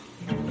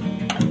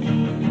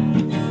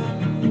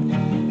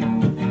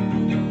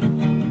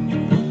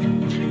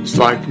It's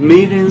like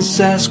meeting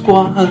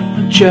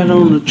Sasquatch out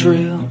on the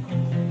trail.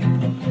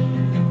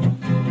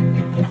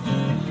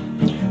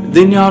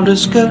 Then y'all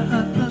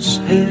discuss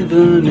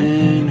heaven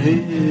and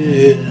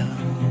hell.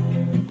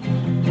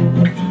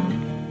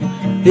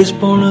 His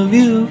point of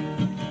view,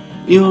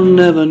 you'll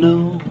never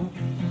know.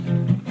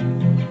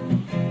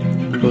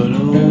 But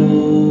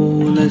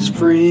oh, that's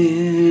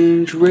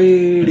Fringe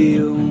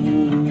Radio.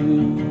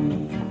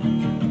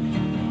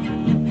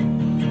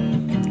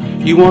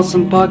 You want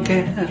some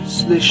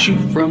podcasts that shoot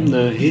from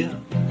the hip?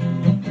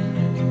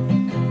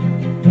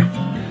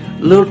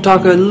 Little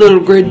talk of little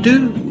great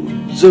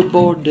dudes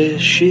aboard their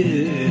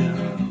ships.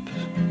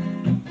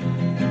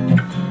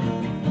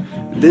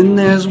 Then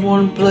there's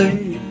one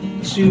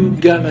place you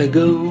gotta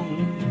go.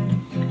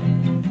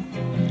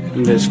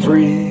 That's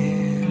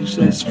Fringe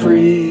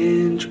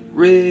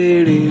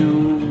Radio.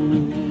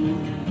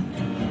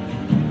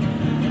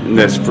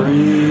 That's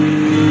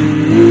Fringe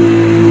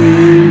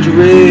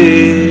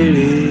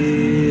Radio.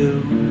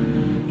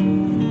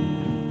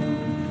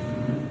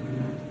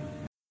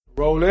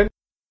 Rolling.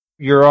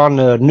 You're on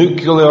the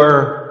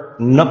Nuclear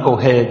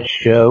Knucklehead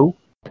Show.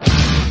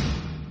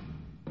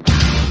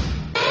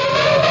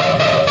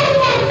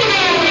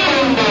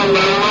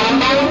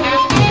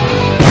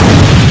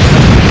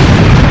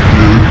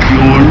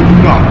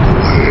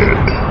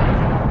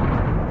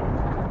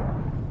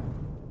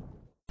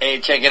 Hey,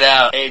 check it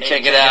out. Hey,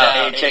 check it out.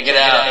 Hey, check it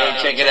out. Hey,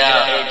 check it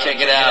out. Hey, check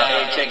it out.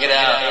 Hey, check it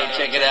out. Hey,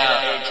 check it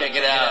out. Hey, check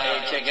it out.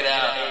 Hey, check it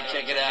out. Hey,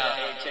 check it out. Hey, check it out.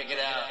 Hey, check it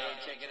out.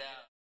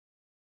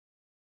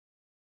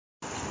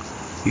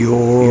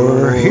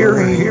 You're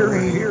hearing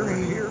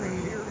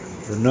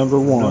the number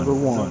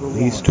one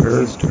least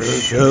heard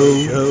show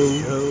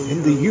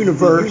in the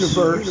universe.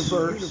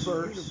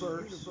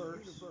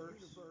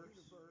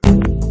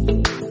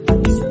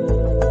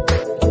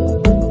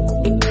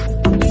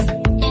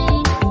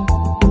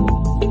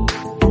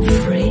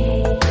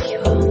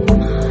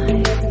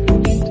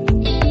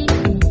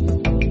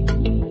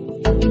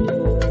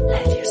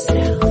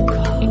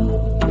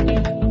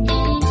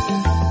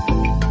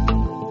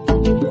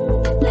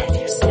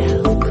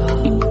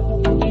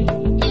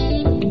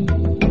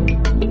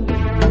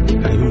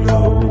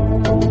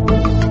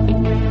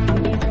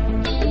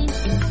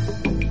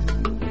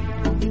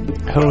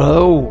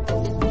 Hello.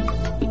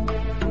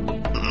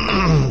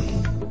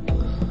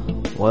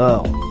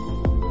 Well,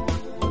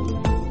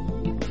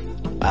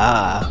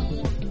 I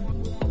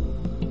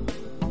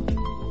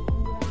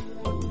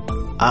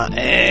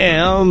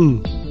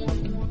am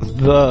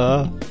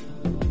the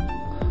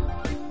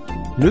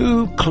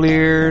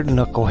Nuclear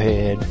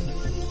Knucklehead,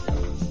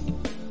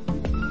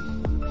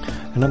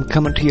 and I'm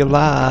coming to you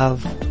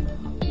live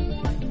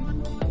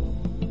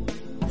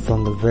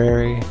from the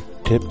very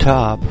tip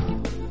top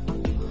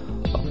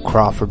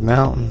Crawford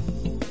Mountain.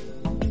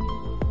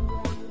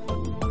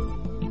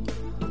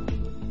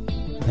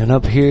 And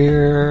up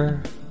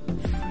here,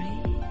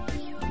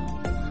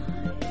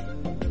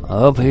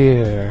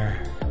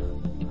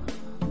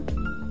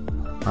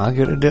 I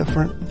get a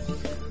different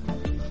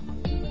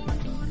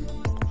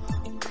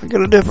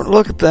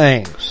look at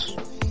things.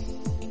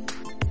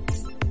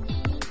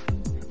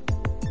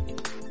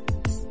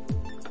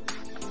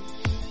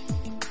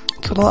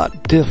 It's a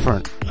lot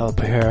different up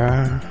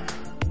here.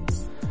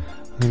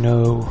 You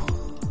know,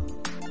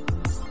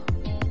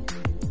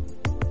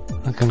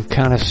 I can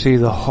kind of see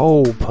the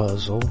whole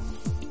puzzle.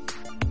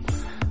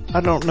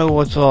 I don't know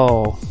what's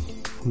all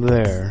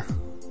there.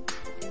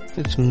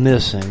 It's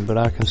missing, but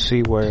I can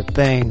see where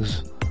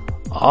things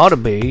ought to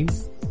be.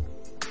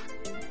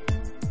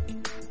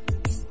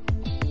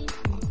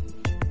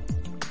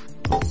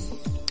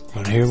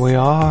 And here we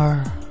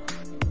are.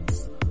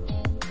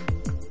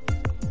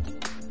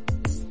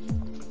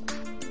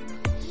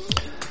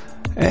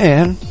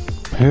 And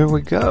here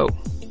we go.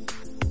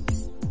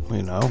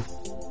 You know,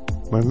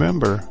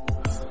 remember,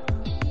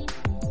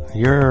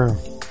 you're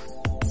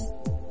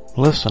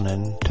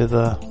listening to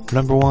the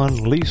number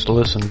one least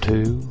listened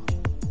to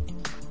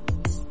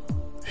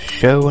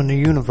show in the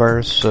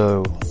universe,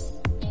 so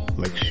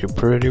makes you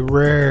pretty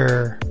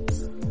rare.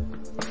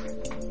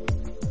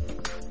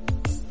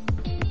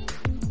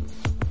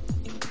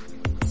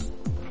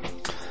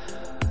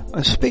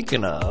 And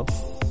speaking of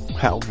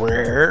how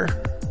rare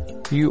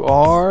you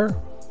are,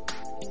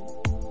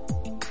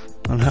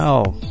 and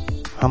how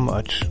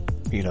much,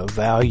 you know,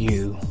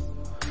 value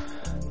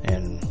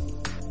and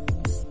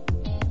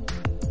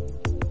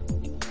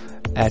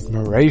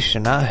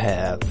admiration I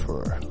have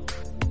for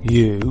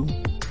you,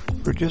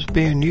 for just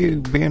being you,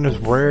 being as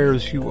rare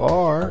as you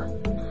are.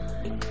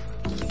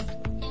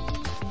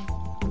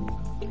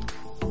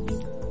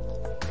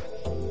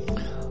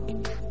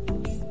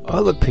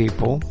 Other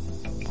people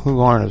who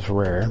aren't as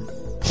rare,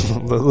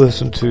 that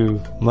listen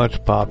to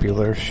much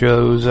popular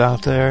shows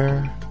out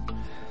there,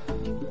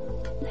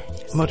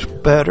 much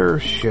better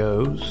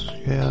shows.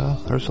 Yeah,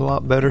 there's a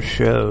lot better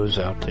shows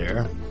out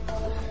there.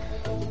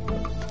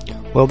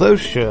 Well, those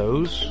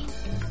shows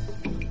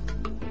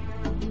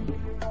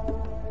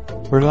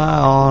rely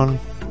on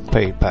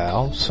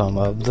PayPal, some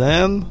of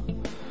them.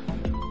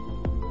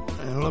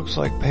 And looks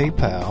like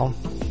PayPal.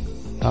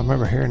 I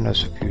remember hearing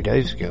this a few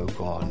days ago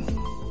going,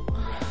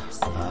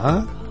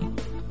 huh?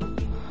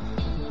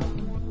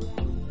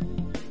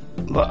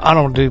 But I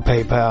don't do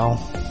PayPal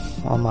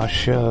on my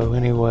show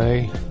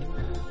anyway.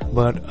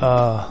 But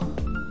a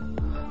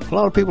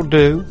lot of people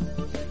do.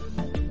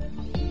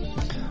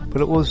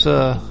 But it was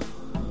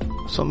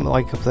something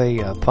like if they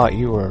thought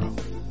you were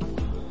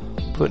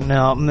putting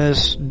out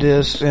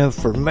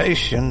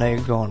disinformation, they're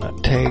gonna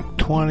take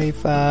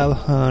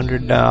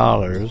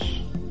 $2,500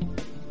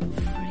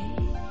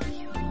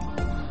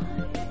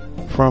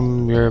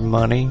 from your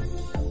money.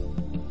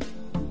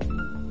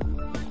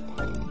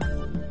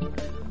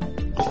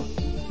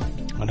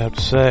 I'd have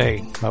to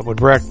say, that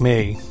would wreck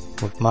me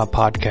with my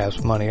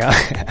podcast money I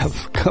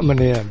have coming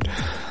in.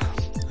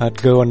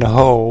 I'd go in the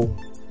hole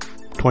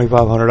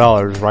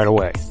 $2,500 right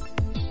away.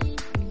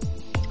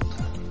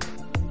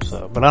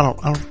 So, but I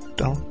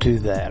don't do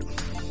that.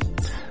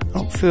 I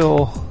don't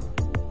feel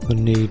the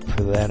need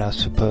for that, I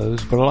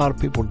suppose, but a lot of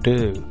people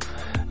do.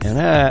 And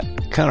that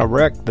kind of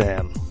wrecked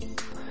them.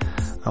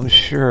 I'm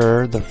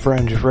sure the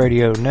Fringe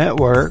Radio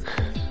Network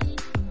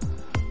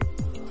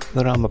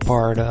that I'm a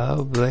part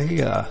of,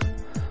 they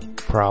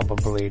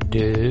probably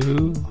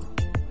do.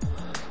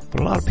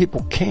 But a lot of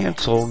people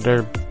canceled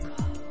their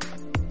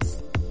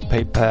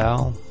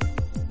PayPal,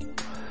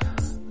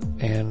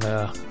 and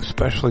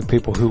especially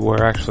people who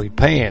were actually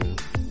paying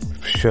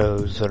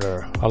shows that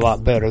are a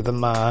lot better than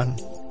mine,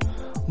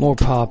 more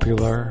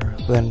popular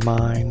than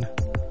mine.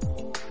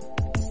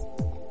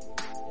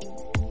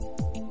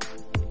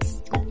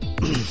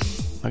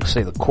 Like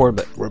say the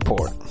Corbett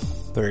Report.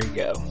 There you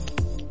go.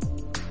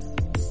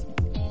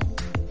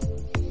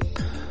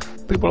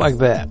 People like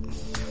that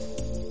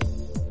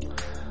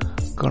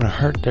gonna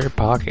hurt their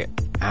pocket.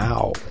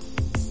 Ow.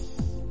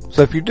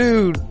 So if you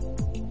do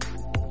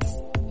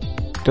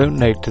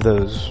donate to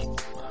those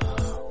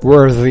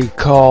worthy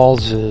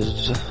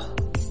causes,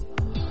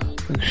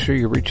 make sure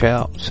you reach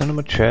out, send them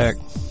a check,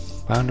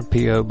 find a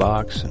P.O.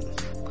 box and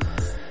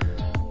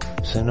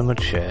send them a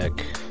check.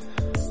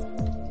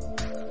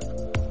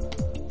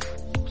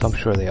 I'm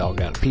sure they all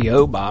got a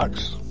P.O.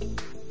 box.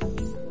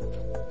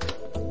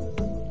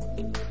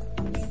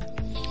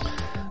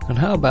 And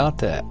how about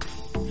that?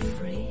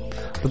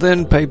 But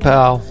then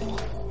PayPal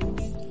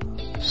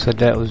said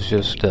that was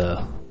just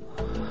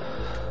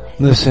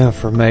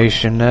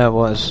misinformation. That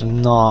was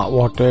not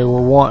what they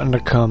were wanting to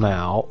come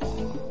out.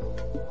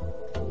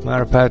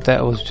 Matter of fact,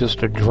 that was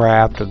just a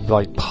draft of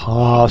like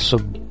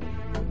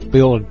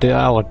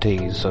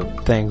possibilities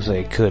of things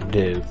they could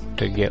do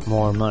to get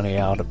more money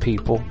out of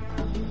people.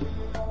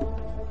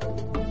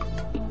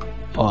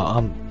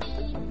 I'm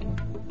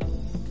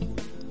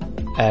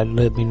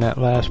ad-libbing that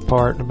last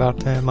part about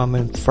them. I'm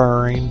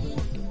inferring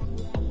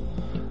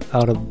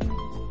out of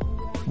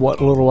what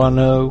little I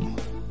know,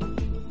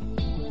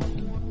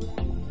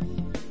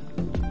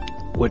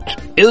 which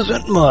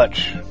isn't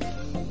much.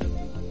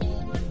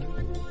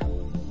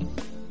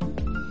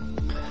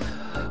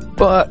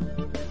 But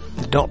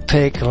it don't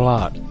take a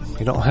lot.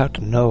 You don't have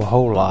to know a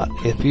whole lot.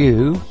 If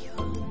you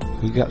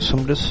got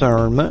some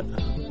discernment,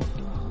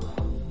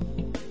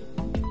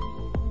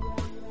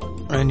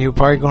 and you're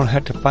probably going to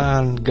have to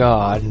find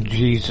God and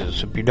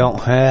Jesus. If you don't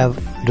have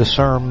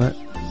discernment,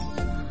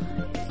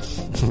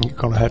 you're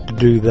going to have to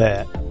do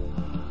that.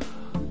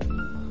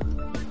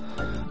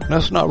 And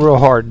that's not real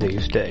hard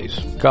these days.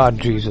 God,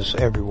 Jesus,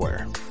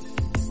 everywhere.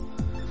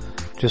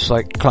 Just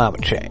like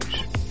climate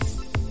change.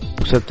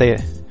 Except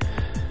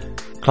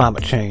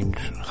climate change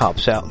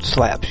hops out and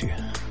slaps you.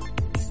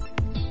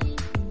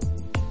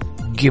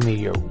 Give me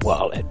your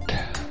wallet.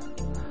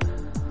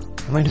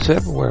 I mean, it's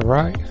everywhere,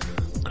 right?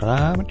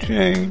 Climate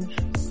change.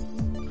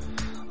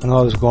 I know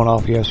I was going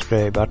off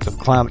yesterday about the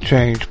climate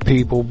change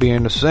people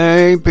being the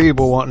same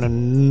people wanting a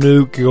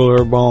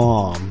nuclear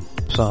bomb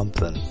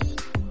something.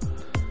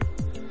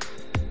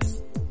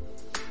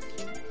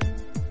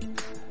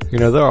 You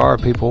know, there are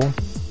people,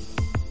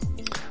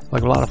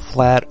 like a lot of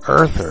flat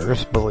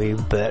earthers,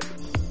 believe that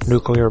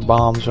nuclear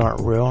bombs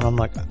aren't real, and I'm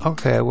like,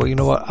 okay, well, you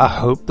know what? I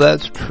hope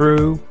that's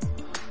true.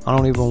 I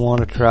don't even want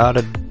to try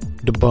to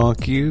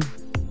debunk you.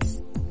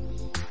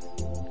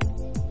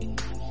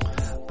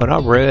 But I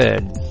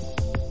read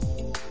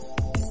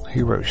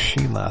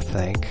Hiroshima, I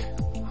think,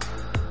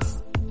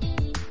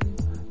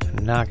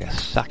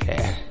 Nagasaki,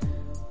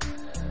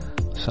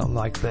 something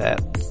like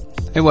that.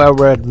 Anyway, I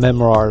read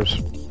memoirs,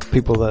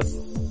 people that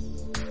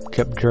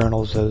kept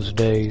journals those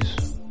days.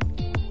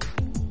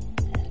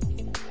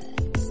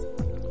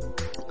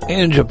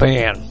 In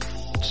Japan.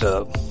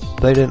 So,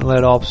 they didn't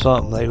let off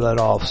something, they let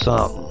off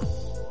something.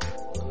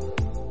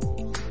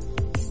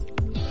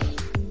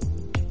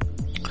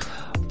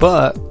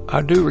 But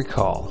I do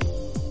recall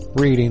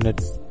reading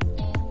that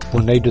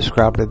when they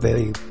described it,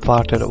 they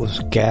thought that it was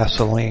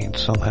gasoline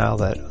somehow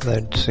that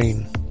they'd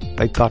seen.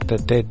 They thought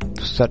that they'd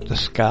set the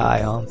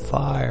sky on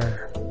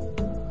fire.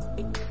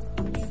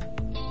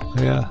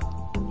 Yeah.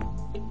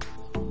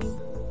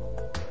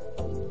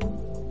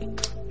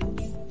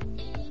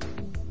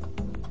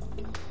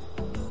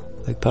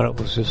 They thought it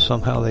was just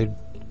somehow they'd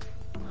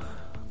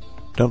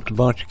dumped a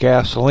bunch of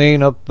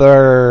gasoline up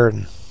there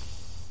and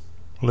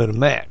lit a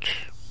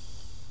match.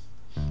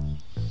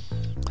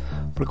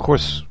 But of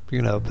course,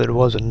 you know, if it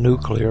was a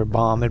nuclear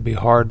bomb, it'd be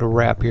hard to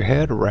wrap your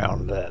head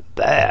around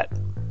that.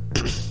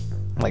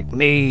 Like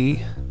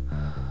me,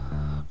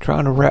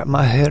 trying to wrap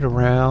my head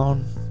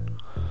around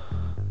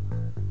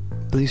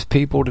these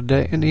people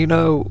today. And you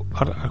know,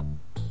 I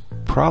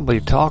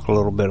probably talk a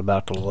little bit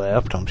about the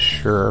left, I'm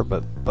sure,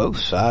 but both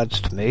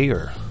sides to me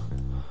are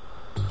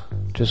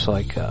just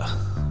like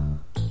the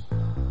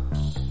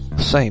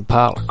same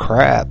pile of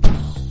crap,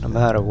 no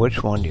matter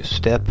which one you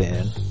step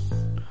in.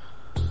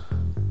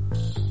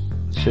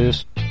 It's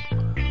just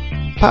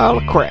a pile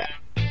of crap.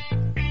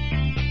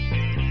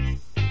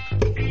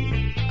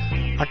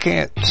 I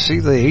can't see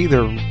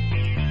either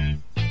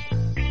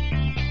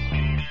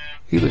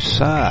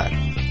side,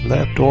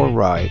 left or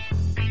right.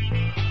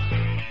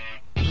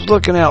 Just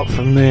looking out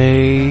for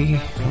me,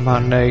 my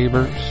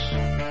neighbors,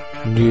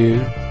 and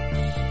you.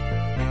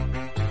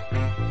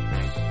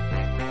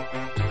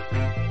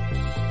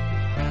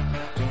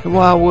 And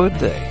why would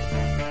they?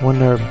 When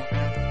they're,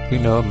 you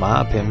know, in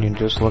my opinion,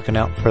 just looking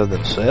out for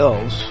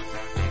themselves.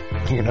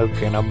 You know,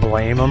 can I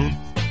blame them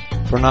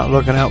for not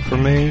looking out for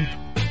me?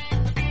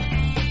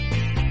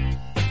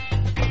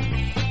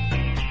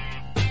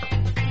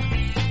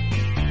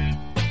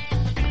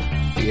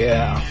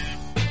 Yeah,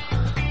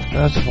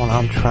 that's what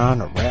I'm trying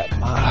to wrap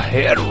my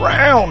head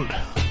around.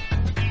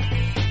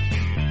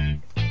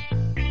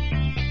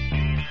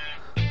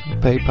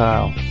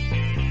 PayPal.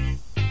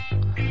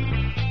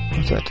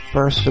 Was that the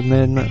First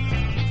Amendment?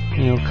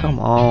 You know, come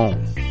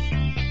on.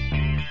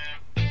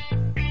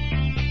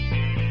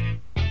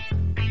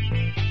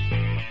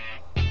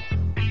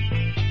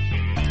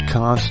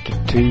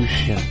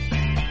 Constitution.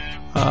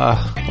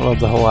 I love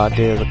the whole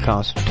idea of the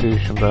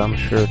Constitution, but I'm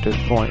sure at this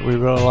point we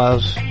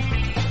realize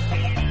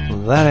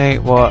that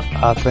ain't what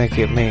I think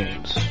it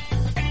means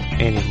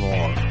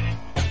anymore.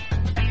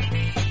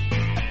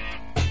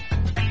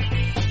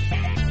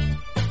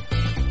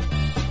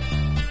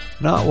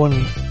 Not when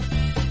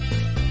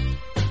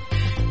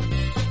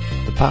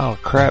the pile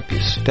of crap you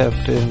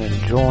stepped in and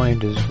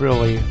joined is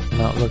really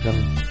not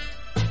looking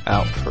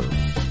out for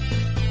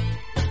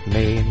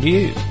me and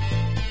you.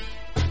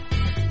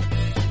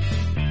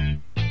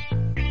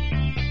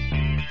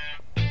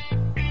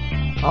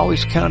 I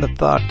always kind of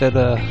thought that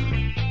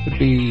it'd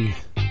be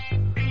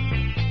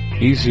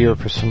easier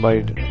for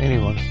somebody,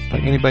 anyone,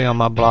 like anybody on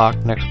my block,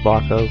 next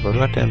block over,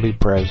 let them be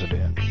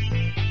president.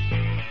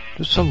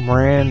 Just some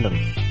random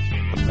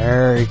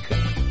American.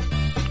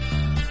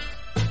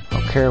 I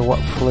don't care what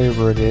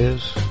flavor it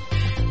is.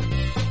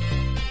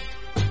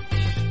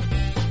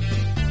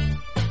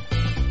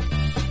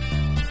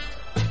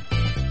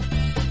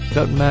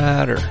 Doesn't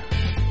matter.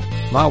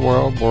 My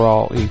world, we're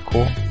all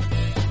equal.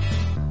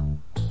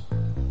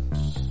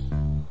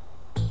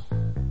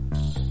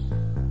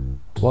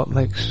 What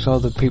makes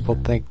other people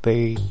think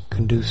they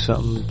can do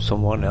something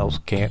someone else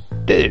can't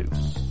do?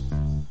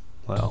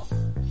 Well,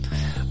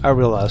 I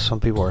realize some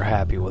people are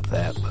happy with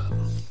that, but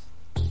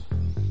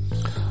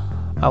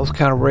I was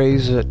kind of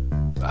raised that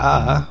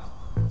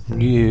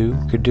you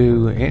could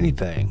do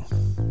anything.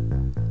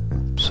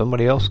 If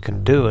somebody else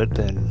can do it,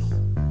 then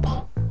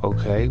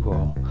okay,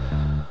 well,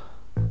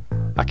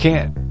 I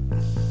can't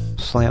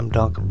slam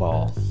dunk a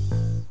ball,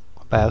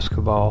 a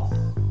basketball.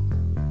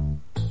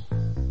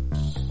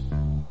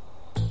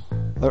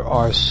 There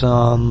are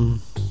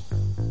some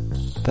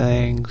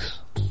things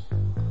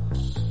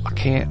I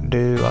can't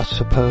do, I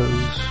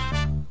suppose.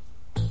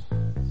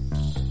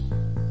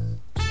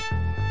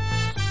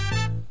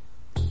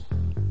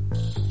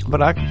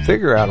 But I can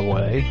figure out a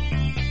way.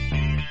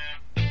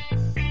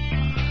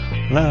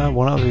 Now,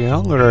 when I was a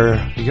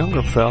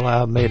younger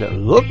fella, I made it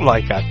look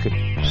like I could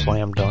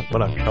slam dunk,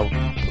 but I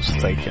was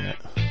faking it.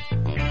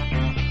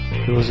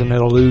 It was an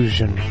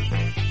illusion.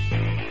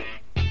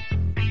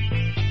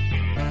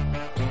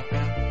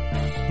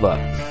 But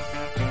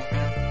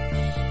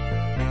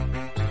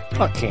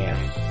I can't.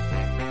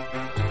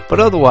 But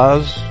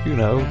otherwise, you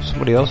know,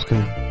 somebody else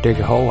can dig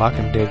a hole, I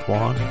can dig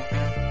one.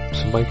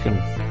 Somebody can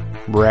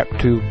wrap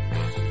two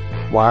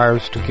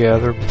wires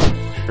together.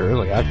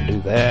 Surely I can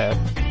do that.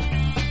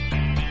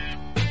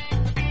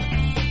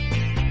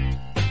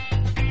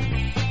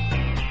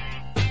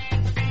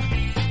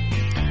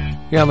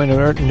 Yeah, I mean,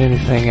 there isn't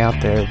anything out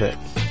there that,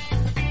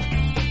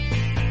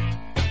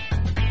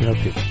 you know,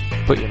 if you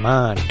put your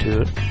mind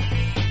to it.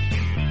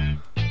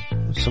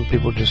 Some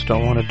people just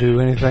don't want to do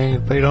anything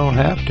if they don't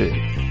have to.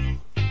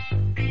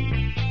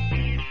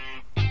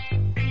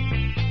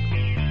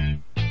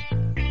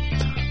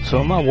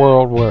 So in my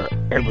world where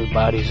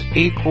everybody's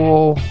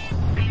equal,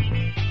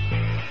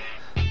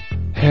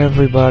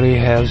 everybody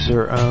has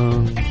their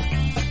own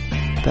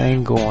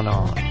thing going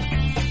on.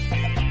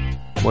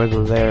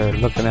 Whether they're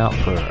looking out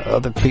for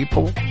other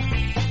people,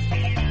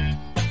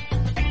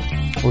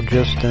 or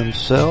just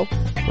themselves,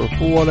 or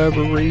for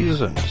whatever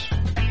reasons.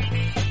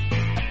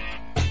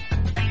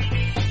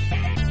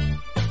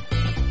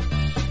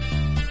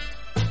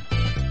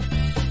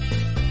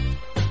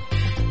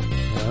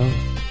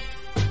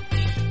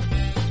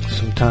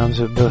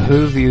 sometimes it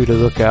behooves you to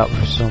look out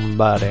for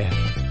somebody.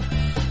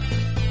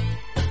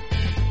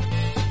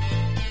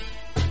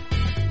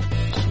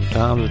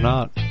 Sometimes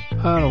not.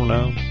 I don't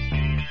know.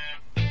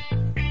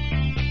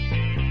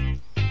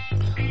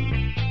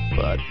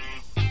 But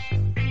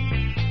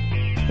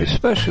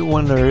especially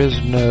when there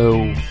is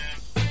no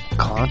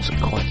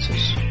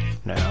consequences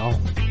now,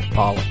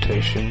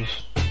 politicians.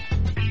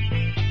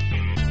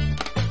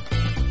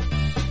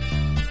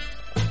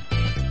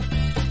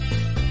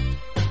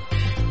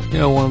 You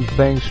know, one of the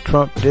things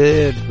Trump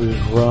did was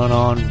run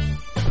on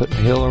putting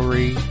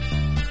Hillary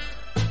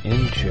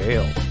in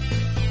jail.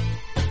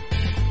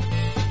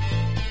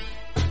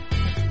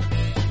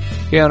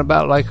 Yeah, and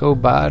about like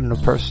Biden,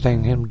 the first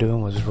thing him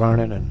doing was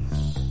running and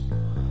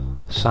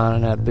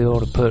signing that bill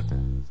to put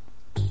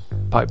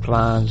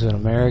pipelines in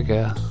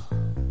America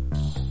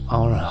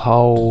on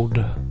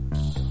hold.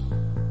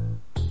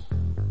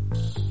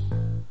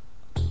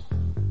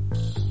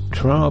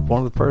 Trump,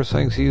 one of the first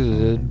things he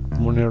did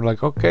when they were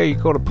like, okay, you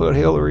got to put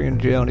Hillary in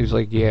jail, and he's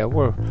like, yeah,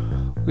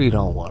 we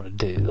don't want to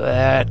do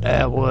that.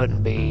 That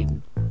wouldn't be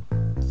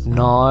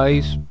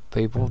nice.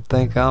 People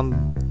think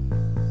I'm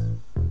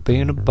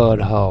being a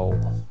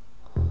butthole.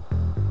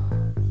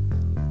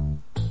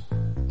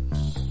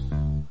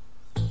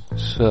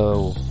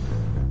 So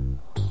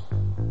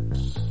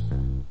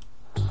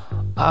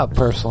I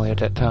personally at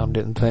that time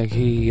didn't think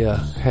he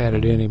had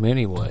it in him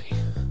anyway.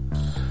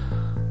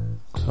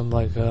 So I'm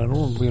like, I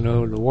don't,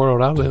 the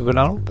world I live in,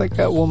 I don't think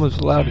that woman's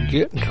allowed to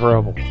get in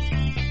trouble.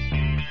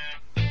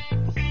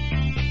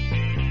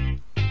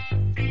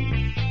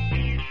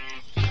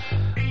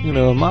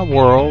 In my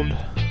world,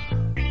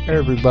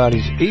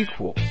 everybody's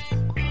equal.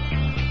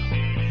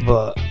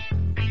 But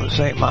this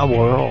ain't my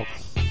world.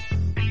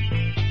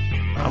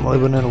 I'm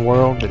living in a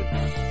world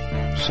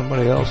that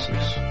somebody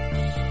else's.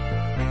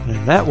 And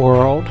in that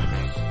world,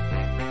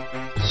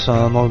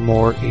 some are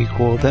more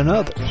equal than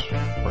others,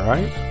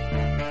 right?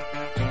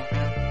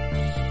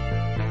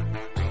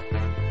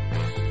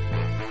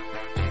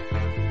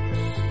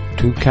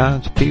 Two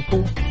kinds of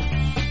people.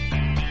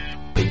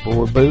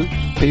 People with boots,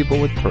 people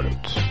with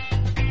throats.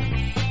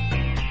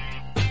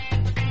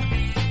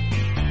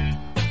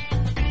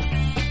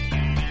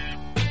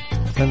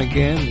 Then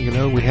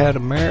again, we had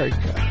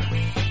America.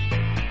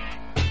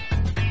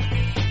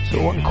 So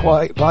it wasn't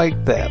quite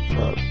like that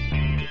for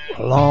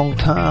a long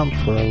time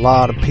for a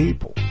lot of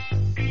people.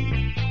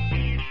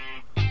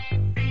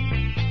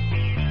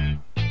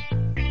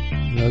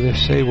 They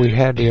say we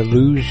had the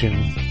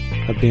illusion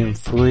of being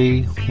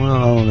free. Well,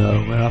 I don't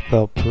know, man. I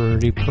felt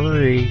pretty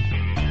free.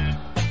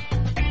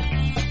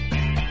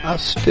 I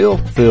still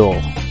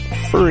feel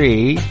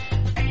free,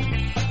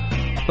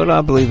 but I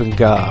believe in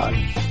God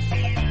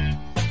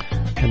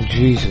and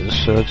Jesus,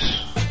 so it's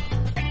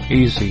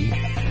easy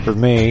for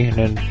me. And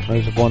then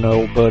there's one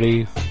old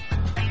buddy,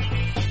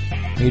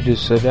 he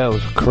just said that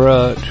was a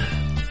crutch.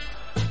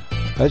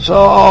 That's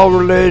all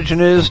religion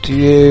is to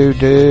you,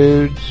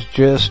 dudes,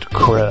 just a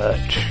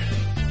crutch.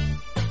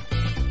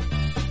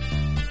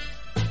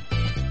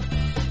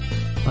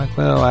 Like,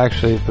 well,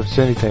 actually, if it's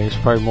anything, it's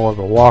probably more of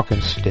a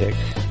walking stick.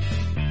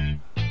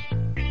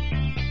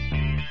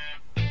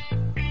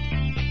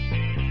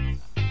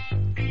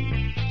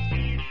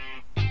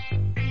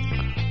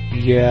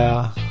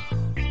 Yeah,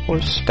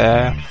 or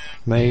staff,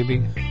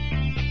 maybe.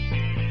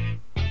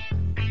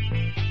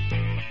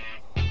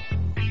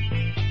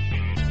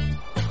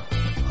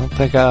 I don't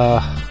think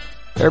I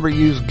ever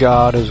used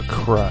God as a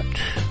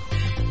crutch.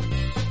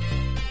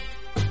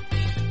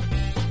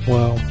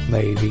 Well,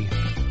 maybe.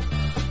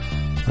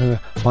 I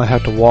might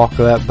have to walk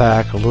that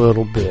back a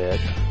little bit.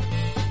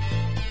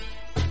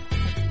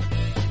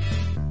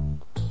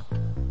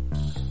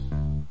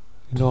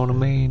 You know what I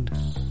mean?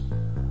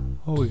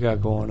 What we got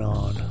going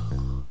on?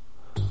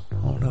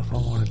 I don't know if I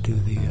want to do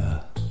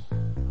the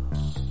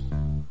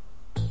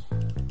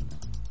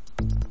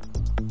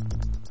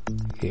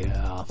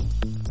yeah.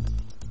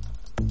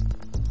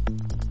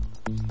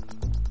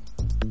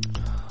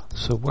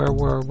 So where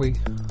were we?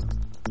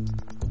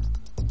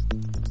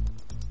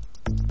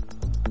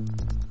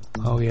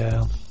 Oh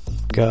yeah.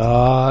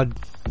 God,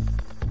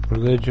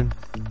 religion,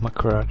 my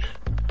crutch.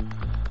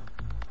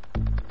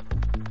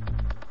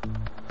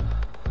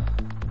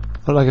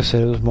 But like I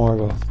said, it was more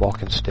of a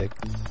walking stick.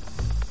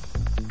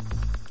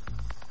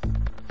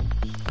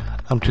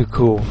 I'm too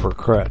cool for a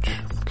crutch,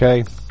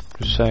 okay?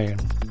 Just saying.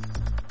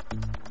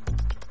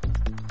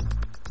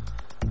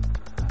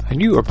 And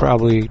you are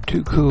probably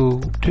too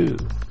cool too.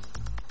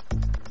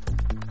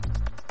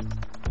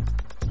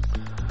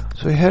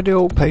 So we had the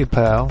old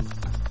PayPal.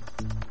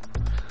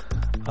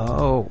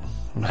 Oh,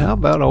 and how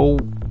about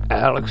old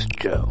Alex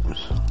Jones?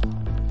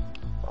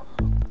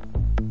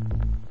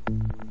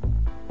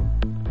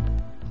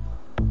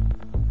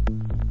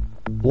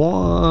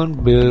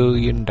 $1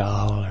 billion.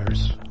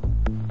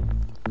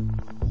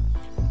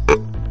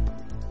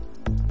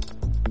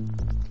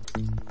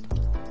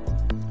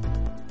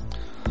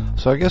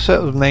 So I guess that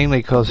was mainly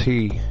because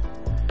he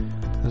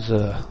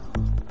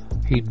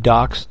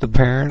doxed the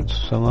parents,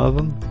 some of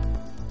them.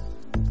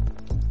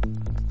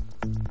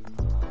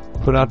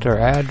 put out their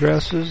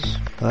addresses.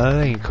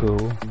 That ain't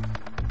cool.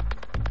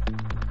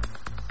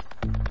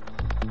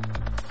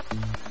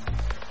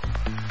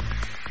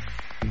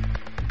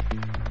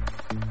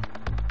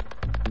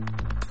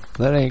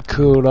 That ain't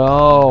cool at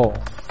all.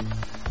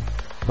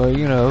 But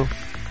you know,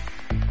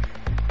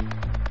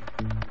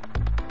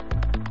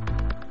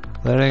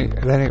 that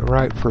ain't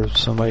right for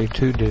somebody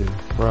to do,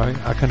 right?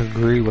 I can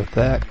agree with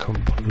that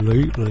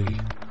completely.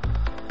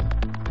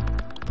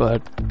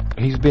 But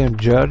he's being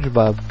judged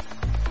by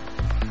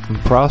and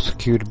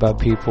prosecuted by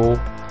people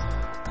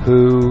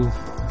who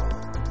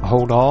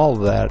hold all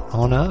of that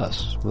on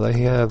us. They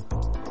have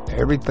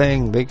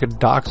everything. They could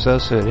dox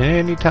us at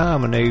any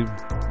time, and they,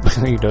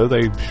 you know,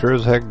 they sure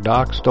as heck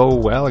doxed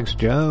old Alex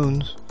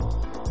Jones.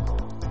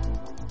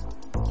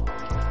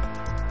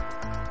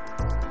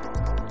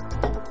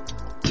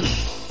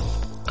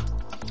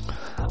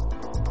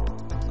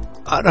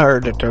 I'd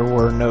heard that there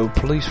were no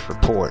police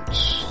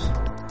reports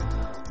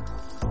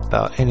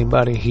about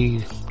anybody he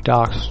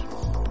doxed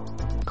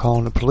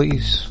calling the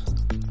police.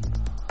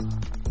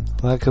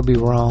 That could be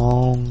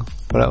wrong,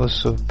 but that was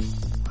so,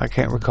 I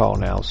can't recall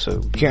now,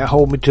 so can't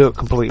hold me to it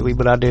completely,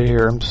 but I did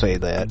hear him say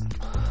that.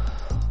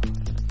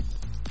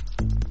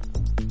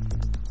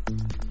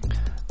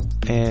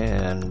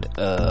 And,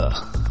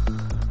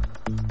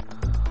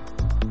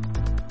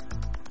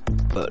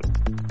 but,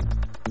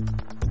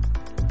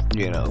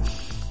 you know,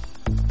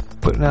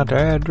 putting out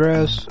their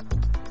address,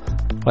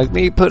 like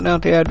me putting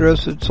out the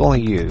address, it's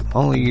only you.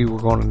 Only you were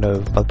going to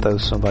know about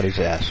somebody's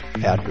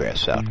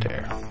address out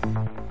there.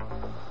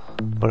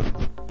 But if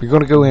you're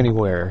going to go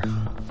anywhere,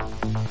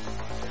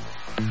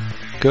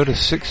 go to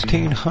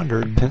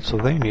 1600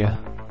 Pennsylvania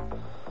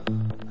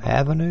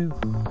Avenue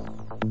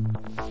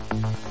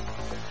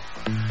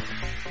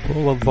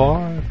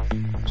Boulevard,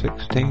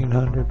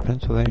 1600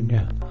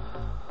 Pennsylvania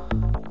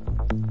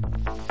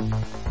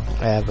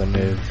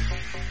Avenue.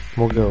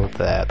 We'll go with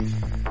that.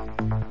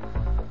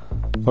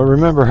 But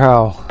remember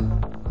how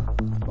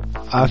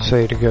I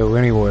say to go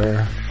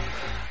anywhere.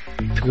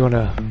 If you're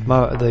gonna,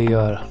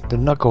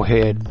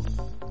 the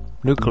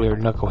nuclear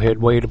knucklehead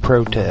way to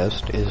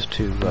protest is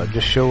to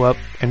just show up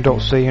and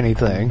don't say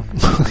anything.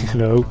 You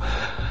know,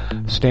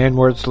 stand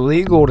where it's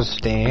legal to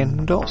stand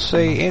and don't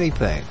say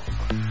anything.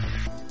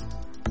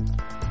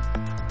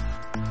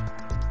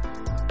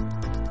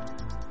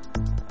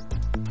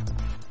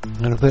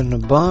 And if then a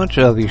bunch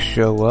of you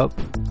show up,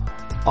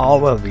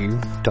 all of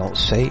you don't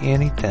say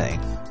anything.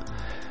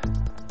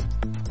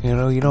 You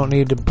know, you don't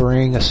need to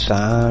bring a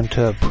sign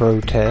to a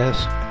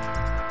protest.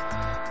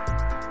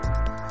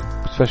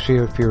 Especially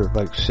if you're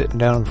like sitting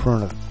down in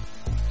front of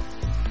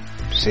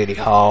City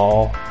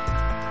Hall.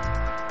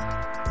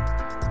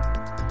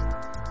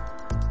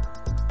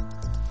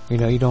 You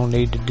know, you don't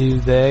need to do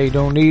that. You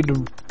don't need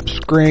to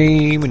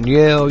scream and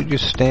yell. You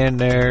just stand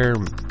there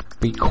and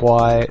be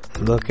quiet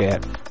and look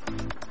at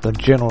the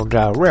general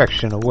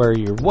direction of where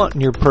you're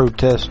wanting your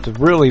protest to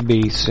really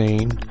be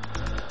seen.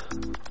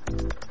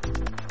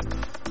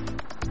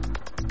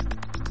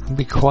 And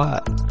be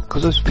quiet,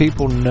 because those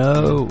people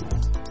know.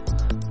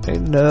 They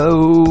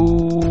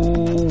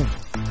know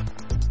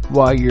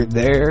why you're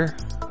there.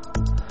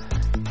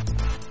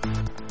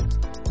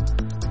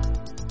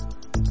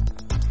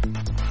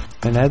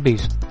 And that'd be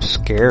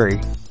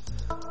scary.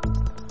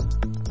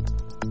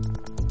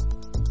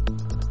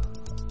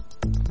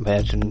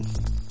 Imagine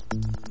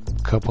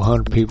a couple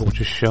hundred people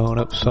just showing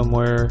up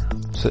somewhere,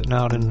 sitting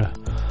out in the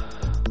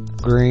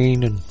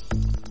green and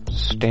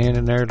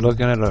standing there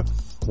looking at a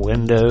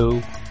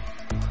window.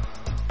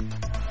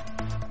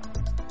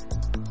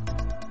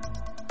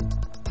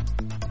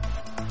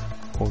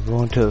 Or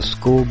going to a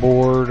school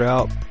board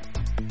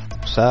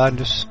outside,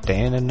 just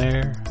standing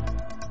there.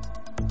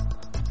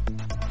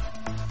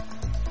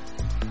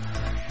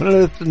 But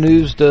if the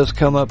news does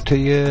come up to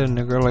you and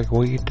they're like,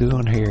 what are you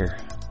doing here?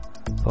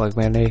 Like,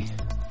 man,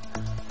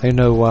 they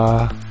know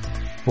why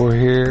we're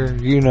here.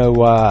 You know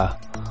why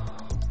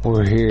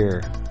we're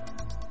here.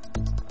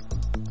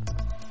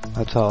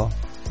 That's all.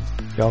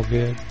 Y'all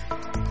good?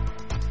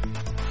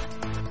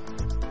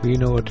 You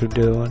know what they're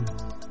doing.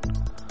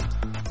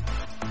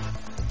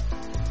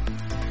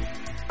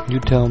 You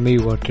tell me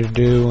what they're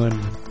doing.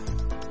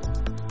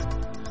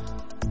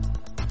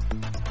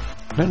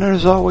 Then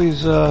there's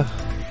always,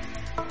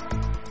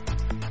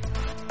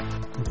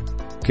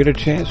 get a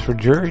chance for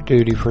jury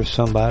duty for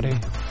somebody.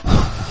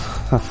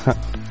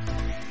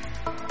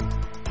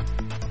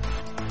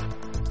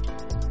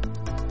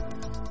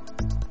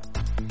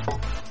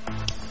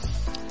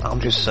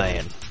 I'm just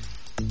saying.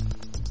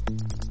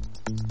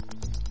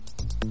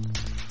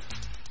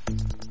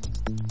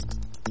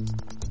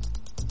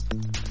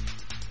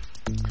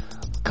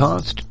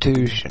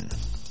 Constitution.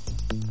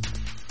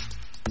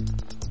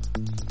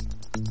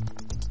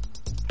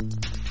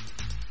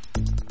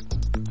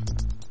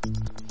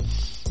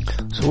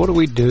 So what do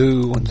we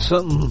do when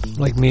something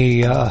like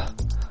me, I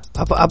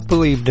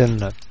believed in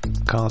the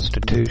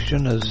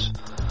Constitution as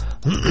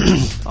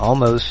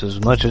almost as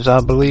much as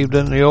I believed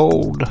in the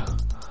old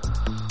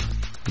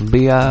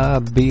Bible.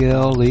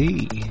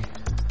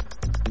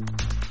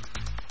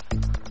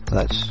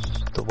 That's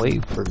the way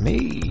for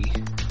me.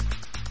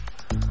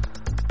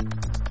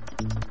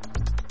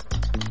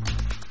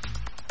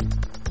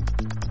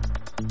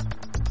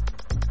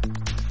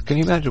 Can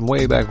you imagine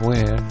way back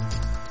when,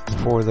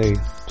 before they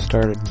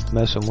started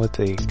messing with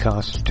the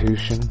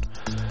Constitution,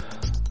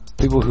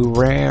 people who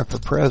ran for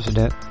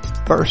president,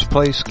 first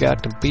place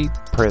got to be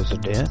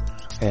president,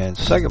 and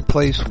second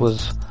place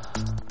was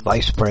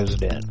vice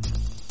president.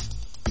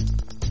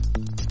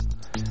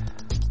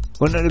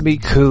 Wouldn't it be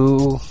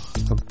cool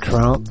if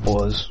Trump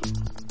was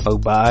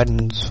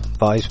Biden's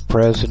vice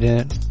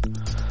president?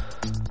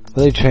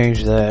 They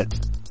changed that,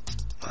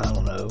 I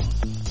don't know,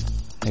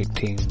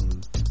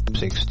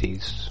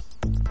 1860s.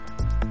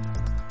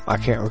 I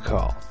can't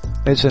recall.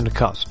 It's in the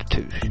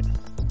Constitution.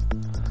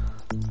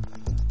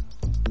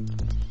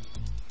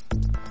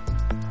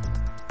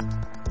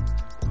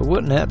 But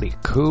wouldn't that be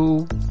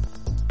cool?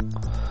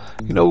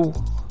 You know,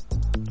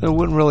 it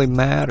wouldn't really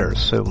matter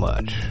so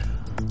much.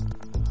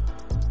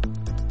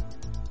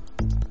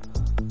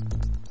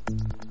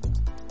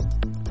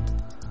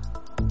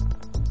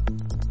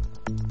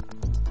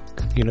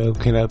 You know,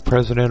 can a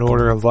president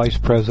order a vice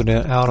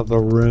president out of the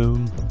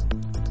room?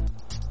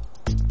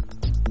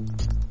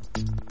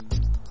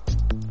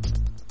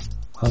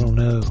 I don't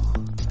know.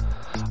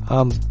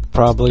 I'm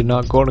probably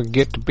not going to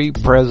get to be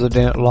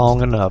president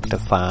long enough to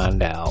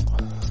find out.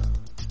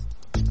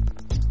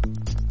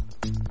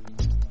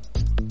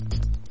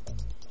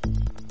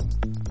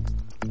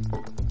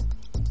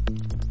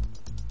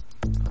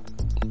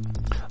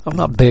 I'm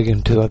not big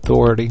into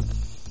authority.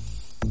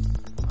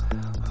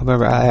 I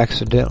remember I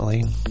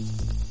accidentally,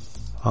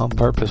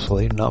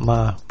 purposely, not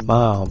my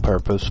own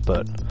purpose,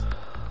 but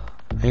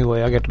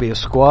anyway, I got to be a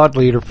squad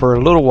leader for a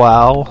little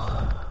while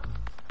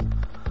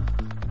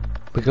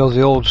because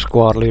the old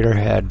squad leader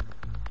had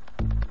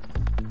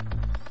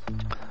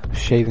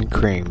shaving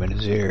cream in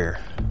his ear.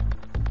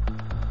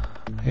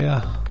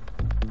 Yeah,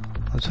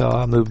 that's how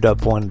I moved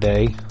up one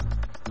day,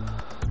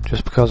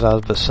 just because I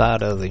was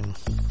beside of him.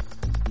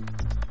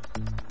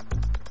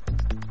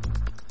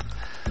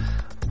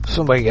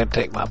 Somebody got to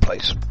take my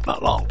place,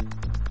 not long.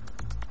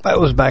 That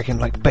was back in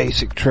like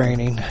basic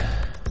training.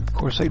 Of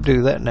course, they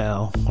do that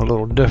now a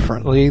little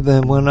differently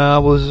than when I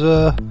was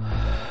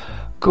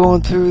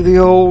going through the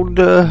old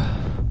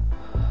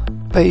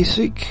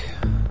basic.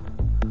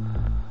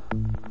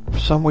 For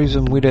some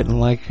reason, we didn't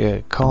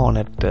like calling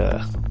it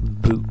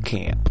boot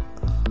camp.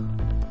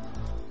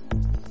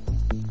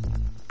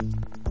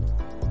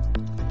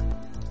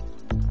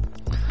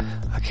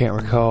 I can't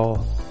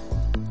recall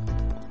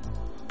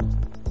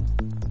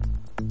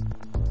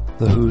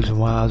the who's and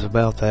whys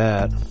about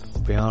that, to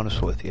be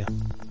honest with you.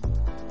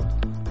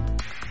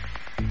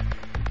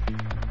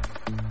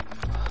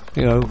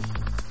 You know,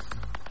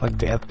 like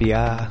the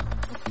FBI.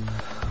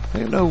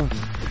 You know,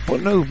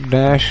 what no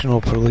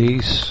national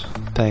police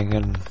thing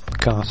in the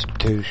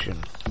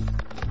Constitution.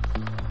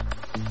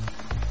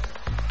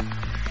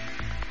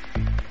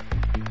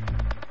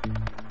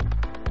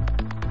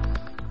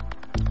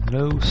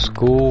 No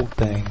school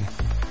thing.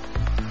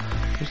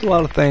 There's a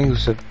lot of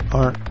things that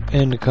aren't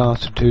in the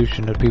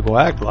Constitution that people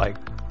act like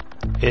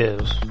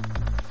is.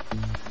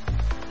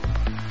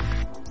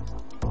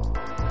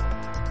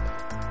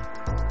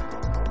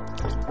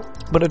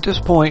 But at this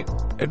point,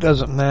 it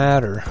doesn't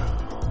matter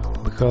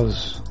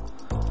because,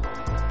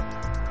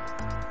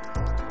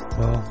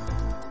 well,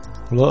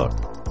 look,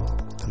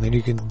 I mean,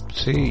 you can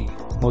see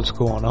what's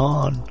going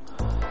on.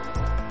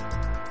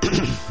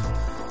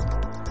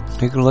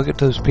 You can look at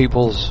those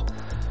people's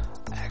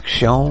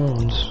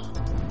actions.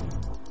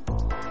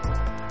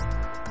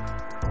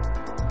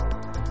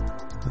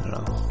 You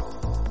know,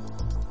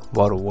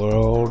 what a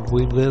world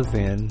we live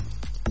in.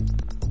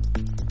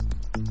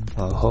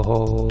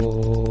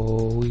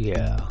 Oh,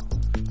 yeah.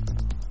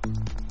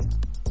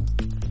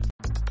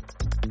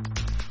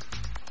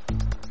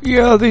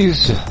 Yeah,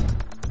 these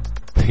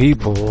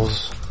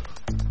people's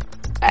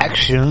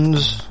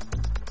actions,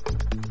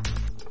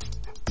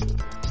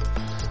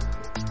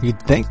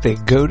 you'd think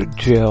they'd go to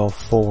jail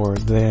for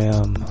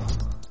them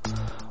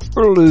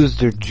or lose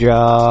their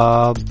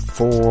job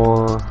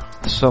for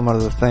some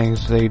of the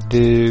things they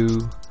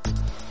do.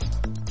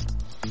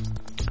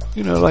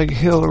 You know, like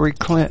Hillary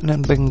Clinton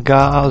and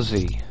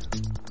Benghazi.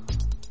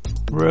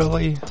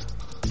 Really?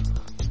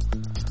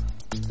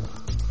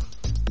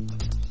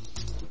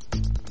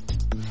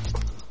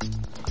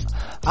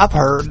 I've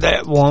heard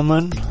that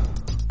woman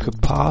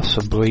could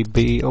possibly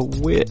be a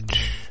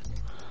witch.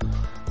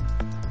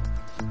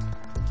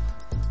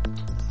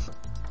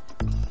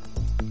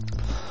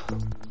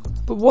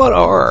 But what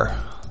are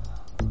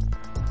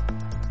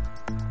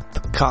the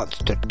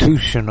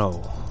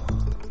constitutional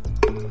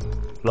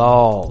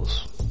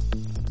laws?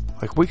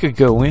 Like, we could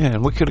go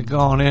in, we could have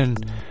gone in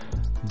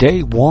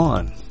day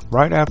one,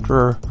 right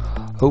after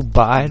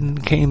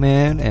Biden came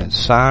in and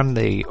signed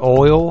the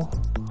oil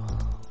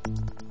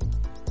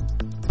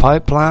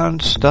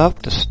pipeline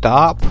stuff to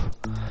stop.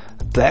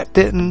 That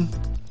didn't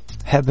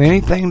have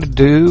anything to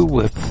do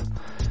with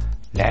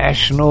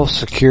national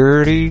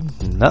security.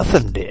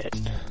 Nothing did.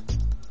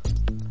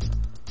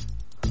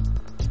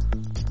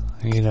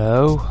 you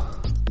know.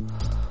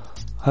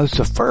 That's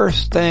the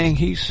first thing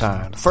he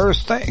signed.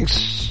 First thing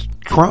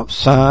Trump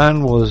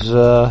signed was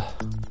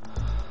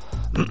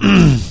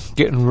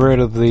getting rid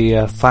of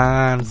the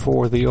fine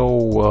for the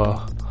old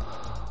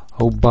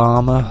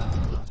Obama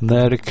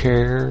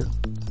Medicare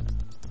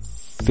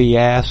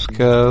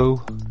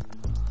fiasco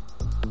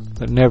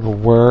that never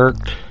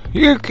worked.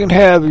 You can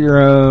have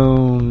your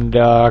own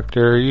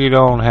doctor. You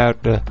don't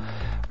have to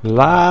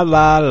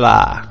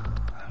lie.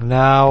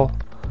 Now,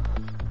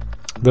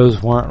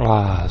 those weren't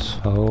lies.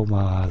 Oh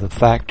my, the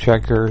fact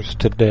checkers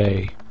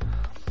today.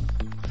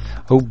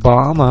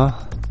 Obama,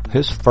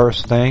 his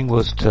first thing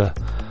was to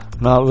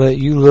not let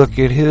you look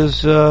at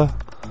his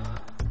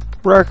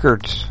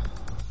records.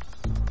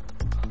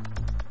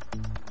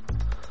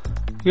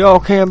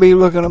 Y'all can't be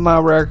looking at my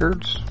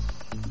records.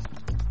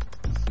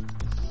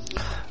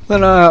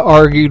 Then I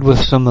argued with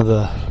some of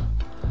the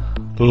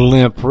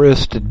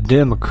limp-wristed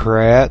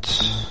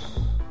Democrats.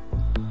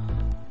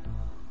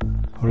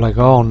 We're like,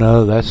 oh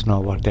no, that's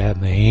not what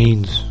that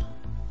means.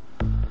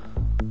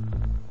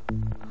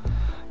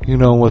 You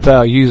know,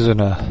 without using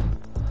a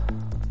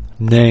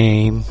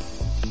name,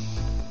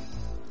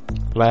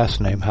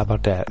 last name, how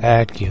about that?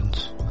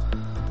 Atkins.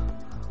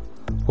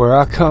 Where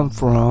I come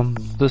from,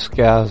 this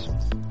guy's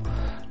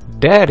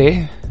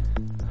daddy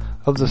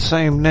of the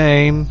same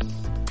name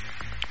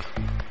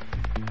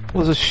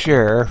was a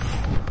sheriff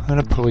and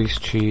a police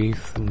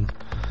chief and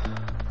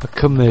a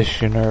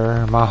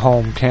commissioner in my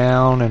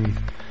hometown, and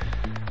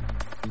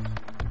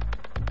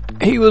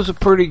he was a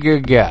pretty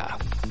good guy.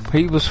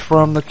 He was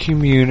from the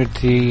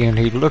community, and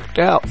he looked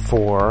out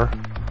for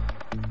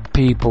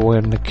people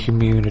in the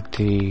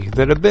community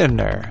that have been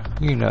there,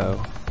 you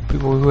know,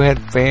 people who had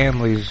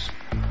families,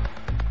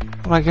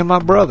 like in my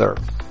brother.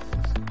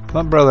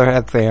 My brother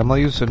had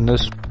families, and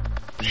this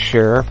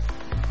sheriff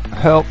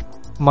helped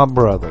my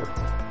brother.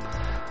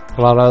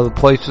 A lot of other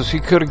places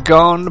he could have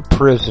gone to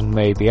prison,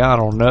 maybe, I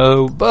don't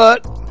know,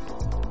 but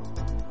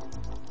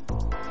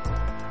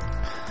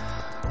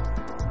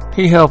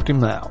he helped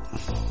him out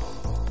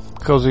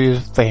because of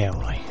his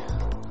family.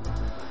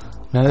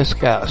 Now this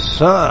guy's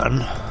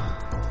son,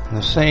 in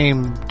the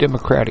same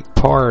Democratic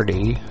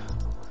Party,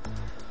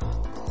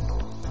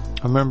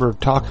 I remember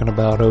talking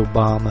about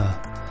Obama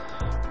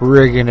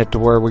rigging it to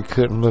where we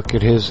couldn't look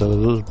at his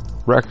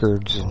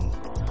records,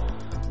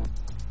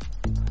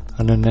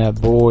 and then that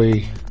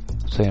boy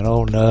saying,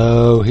 oh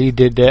no, he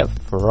did that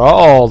for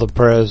all the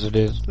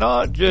presidents,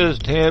 not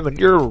just him, and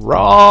you're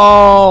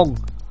wrong.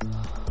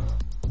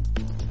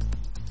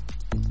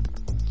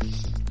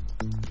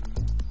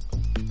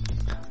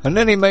 And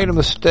then he made a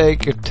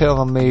mistake of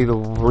telling me the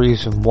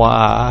reason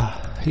why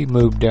he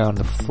moved down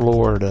to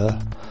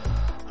Florida.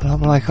 And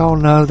I'm like, oh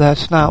no,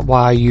 that's not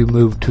why you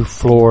moved to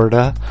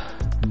Florida,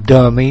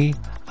 dummy.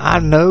 I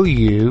know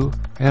you,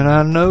 and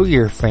I know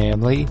your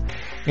family,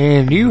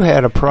 and you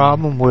had a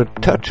problem with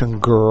touching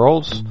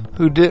girls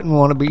who didn't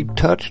want to be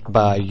touched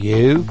by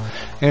you.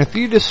 And if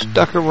you just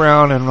stuck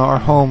around in our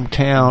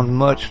hometown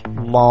much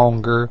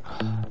longer,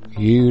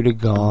 you'd have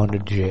gone to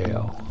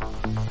jail.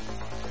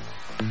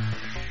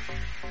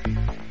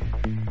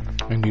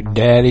 And your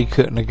daddy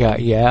couldn't have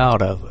got you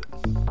out of it.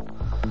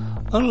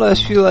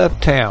 Unless you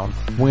left town,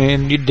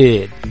 when you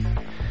did.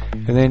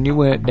 And then you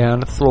went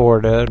down to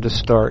Florida to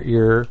start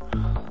your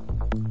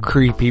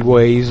creepy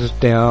ways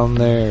down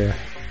there.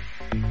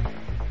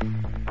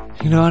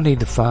 You know, I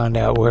need to find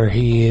out where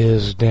he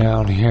is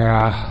down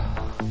here.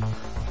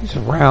 He's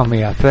around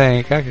me, I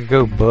think. I could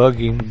go bug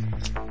him.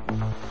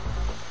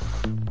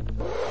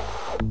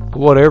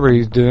 Whatever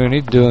he's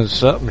doing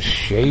something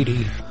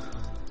shady.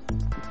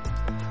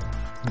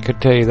 I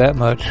could tell you that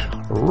much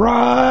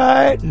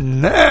right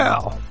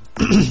now.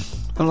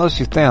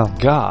 Unless you found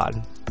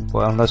God.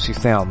 Well, unless you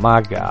found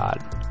my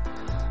God.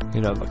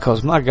 You know,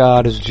 because my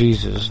God is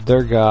Jesus.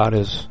 Their God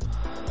is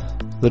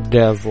the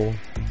devil.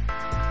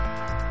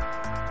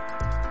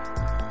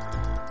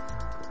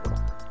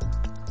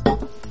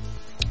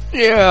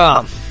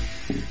 Yeah.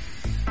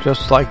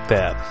 Just like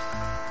that.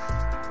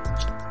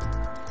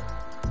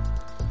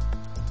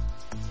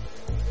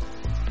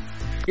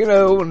 You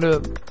know, and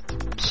to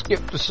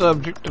skip the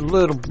subject a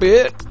little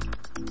bit,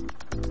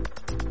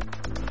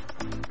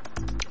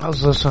 I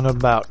was listening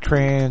about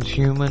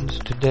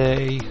transhumans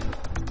today.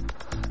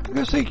 I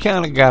guess they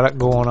kind of got it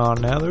going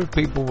on now. There's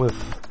people with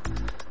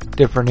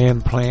different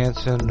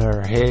implants in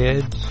their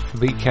heads,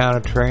 be kind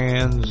of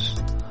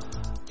transhuman.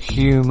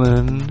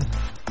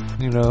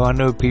 You know, I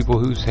know people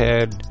who's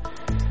had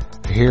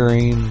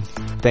hearing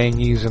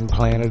thingies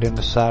implanted in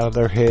the side of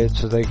their head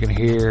so they can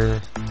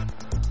hear.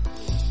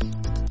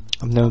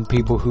 I've known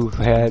people who've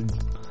had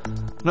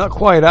not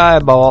quite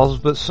eyeballs,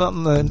 but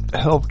something that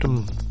helped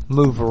them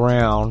move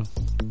around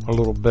a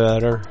little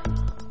better.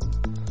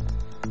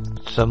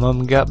 Some of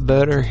them got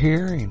better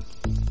hearing.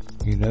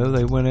 You know,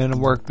 they went in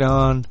and worked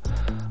on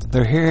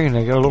their hearing.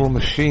 They got little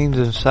machines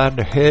inside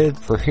their head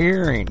for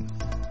hearing.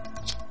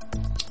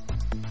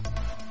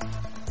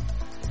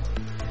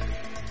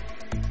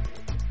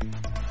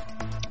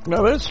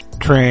 Now that's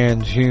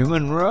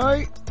transhuman,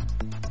 right?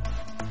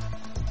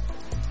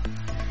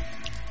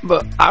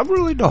 But I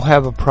really don't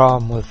have a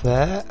problem with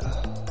that.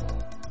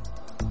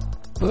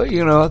 But,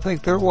 you know, I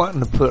think they're wanting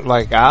to put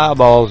like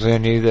eyeballs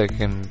in you that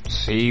can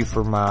see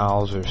for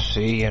miles or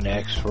see an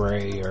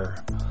x-ray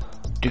or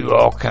do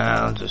all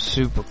kinds of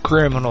super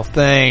criminal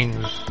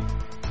things.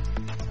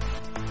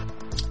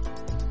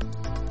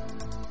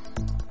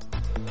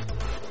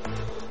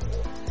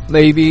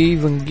 Maybe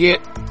even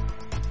get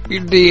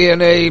your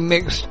DNA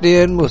mixed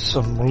in with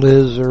some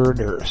lizard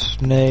or a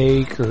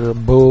snake or a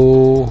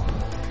bull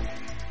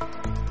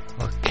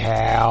or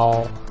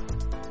cow.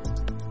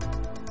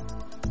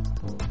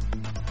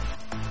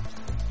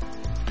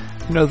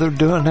 You know, they're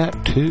doing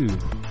that too.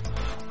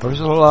 There's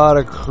a lot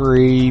of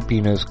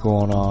creepiness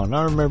going on.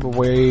 I remember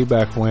way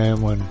back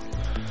when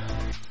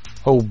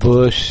old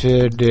Bush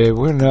said that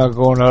we're not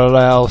going to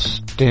allow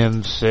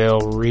stem cell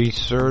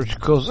research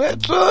because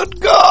that's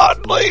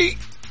ungodly.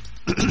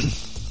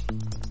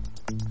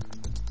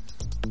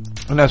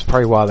 And that's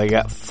probably why they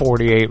got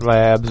 48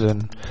 labs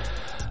in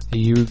the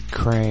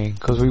Ukraine,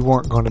 because we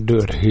weren't going to do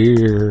it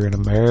here in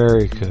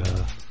America.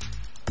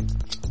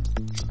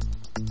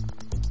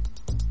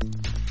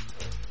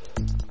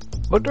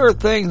 But there are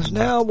things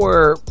now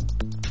where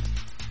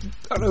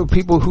I know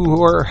people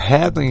who are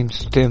having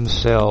stem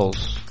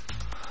cells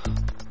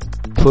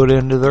put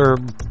into their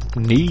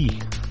knee.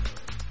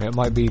 It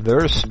might be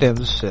their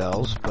stem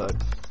cells, but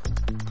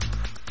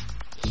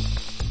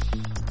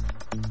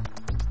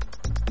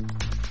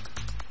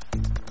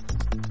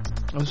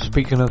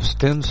speaking of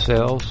stem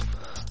cells,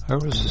 there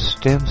was a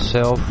stem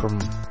cell from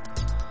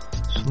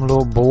some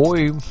little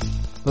boy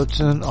that's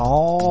in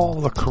all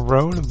the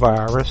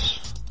coronavirus.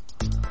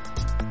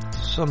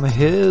 Some of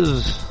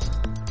his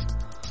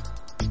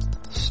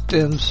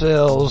stem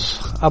cells,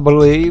 I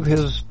believe,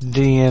 his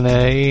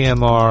DNA,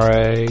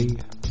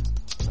 mRNA,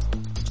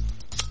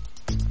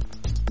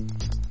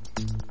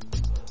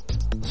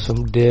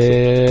 some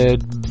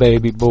dead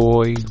baby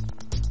boy.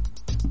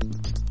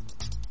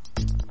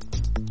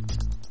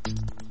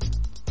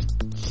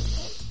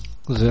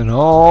 Was in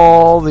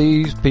all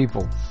these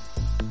people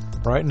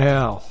right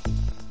now,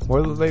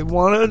 whether they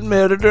want to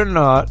admit it or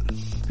not.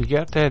 If you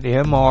got that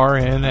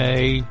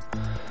mRNA,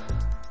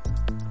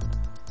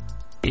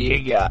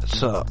 you got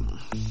something.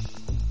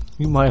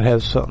 You might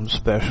have something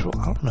special.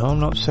 I don't know, I'm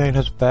not saying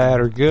it's bad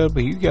or good,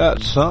 but you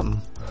got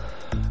something.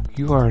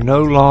 You are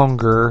no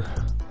longer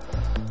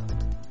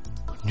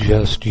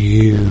just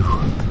you.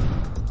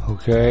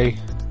 Okay?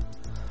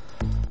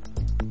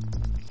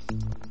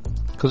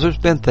 Because there's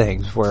been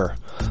things where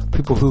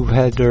people who've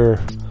had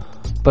their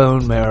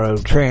bone marrow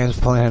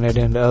transplanted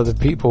into other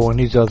people, and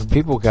these other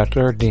people got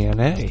their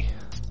DNA.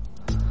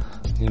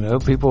 You know,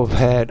 people have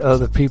had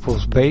other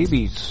people's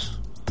babies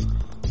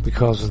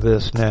because of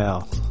this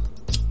now.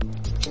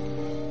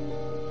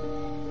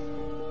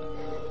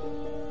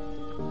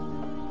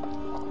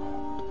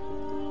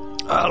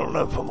 I don't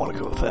know if I want to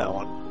go with that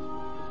one.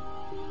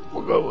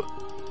 We'll go with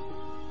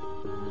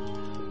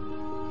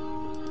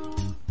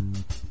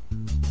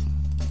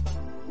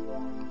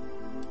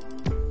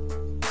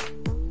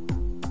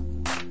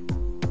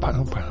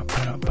bow, bow,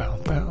 bow, bow,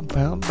 bow,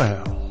 bow,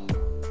 bow.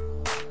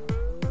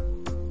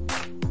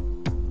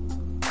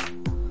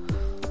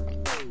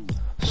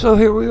 So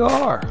here we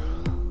are.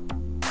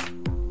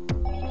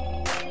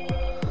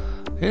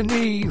 In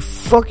the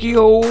fucky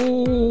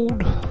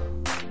old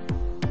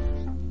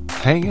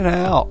hanging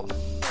out.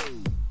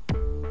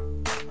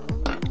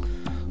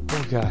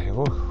 What we got here?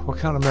 What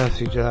kind of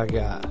message I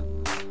got?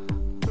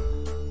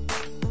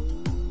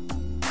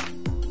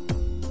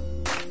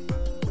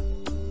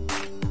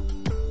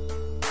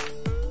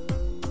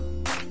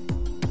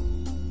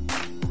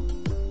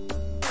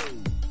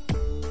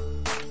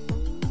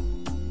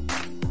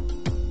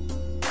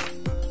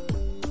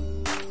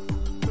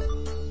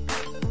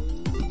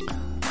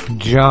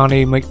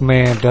 Johnny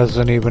McMahon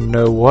doesn't even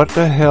know what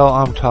the hell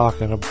I'm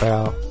talking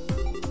about.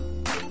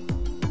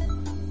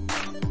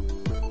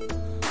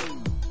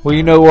 Well,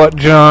 you know what,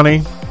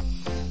 Johnny?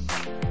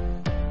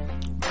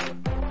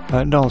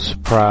 That don't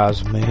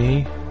surprise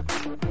me.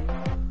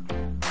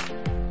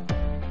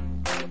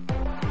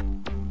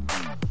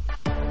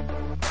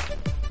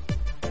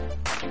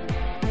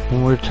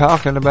 When we're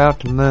talking about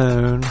the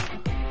moon,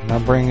 and I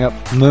bring up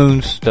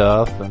moon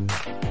stuff, and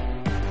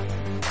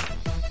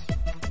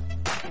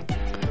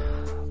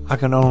I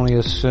can only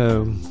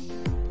assume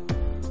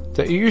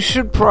that you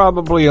should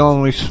probably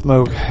only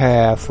smoke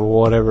half of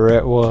whatever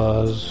it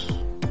was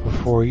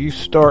before you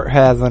start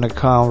having a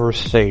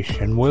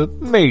conversation with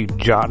me,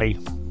 Johnny.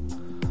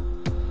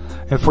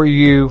 And for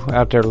you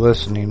out there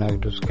listening, I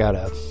just got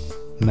a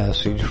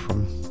message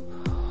from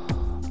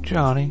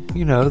Johnny,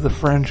 you know, the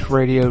French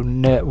radio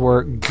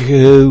network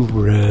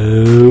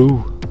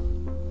guru.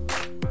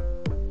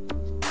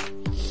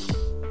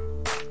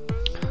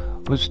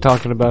 Was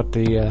talking about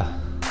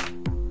the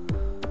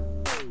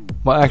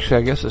well, actually,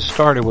 I guess it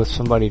started with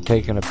somebody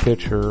taking a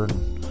picture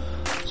and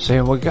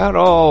saying, we got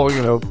all,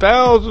 you know,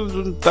 thousands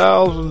and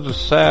thousands of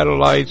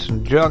satellites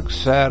and junk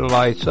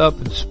satellites up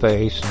in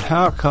space, and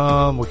how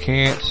come we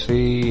can't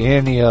see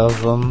any of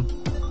them?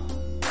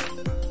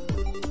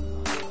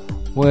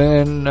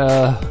 when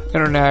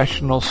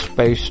International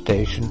Space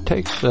Station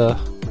takes a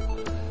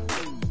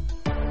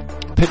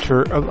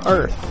picture of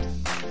Earth,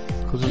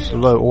 because it's a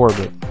low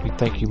orbit. You'd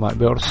think you might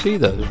be able to see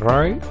those,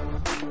 right?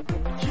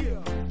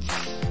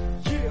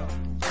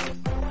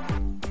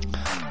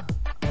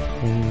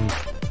 And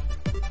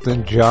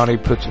then Johnny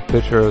puts a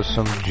picture of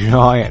some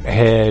giant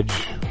hedge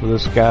with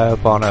this guy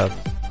up on a,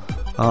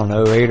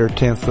 8 or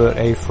 10 foot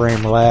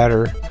A-frame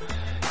ladder,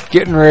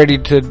 getting ready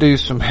to do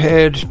some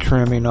hedge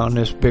trimming on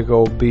this big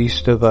old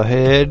beast of a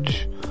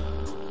hedge.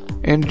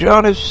 And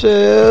Johnny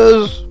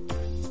says,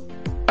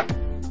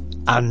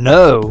 I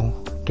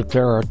know that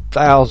there are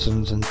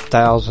thousands and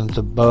thousands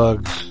of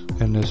bugs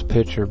in this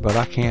picture, but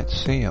I can't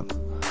see them.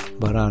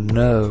 But I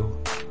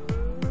know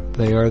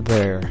they are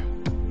there.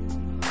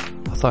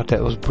 I thought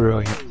that was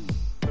brilliant.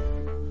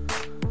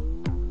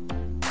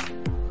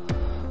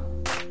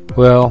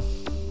 Well,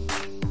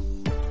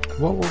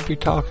 what we'll be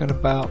talking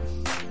about,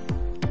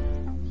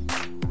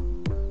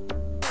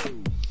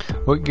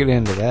 we'll get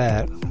into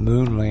that,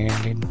 moon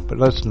landing, but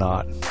let's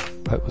not.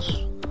 That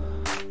was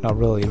not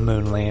really a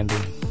moon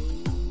landing.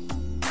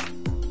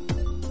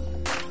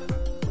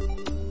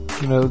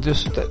 You know,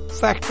 just the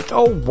fact that the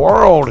whole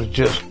world is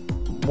just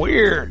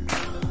weird.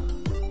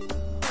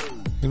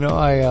 You know,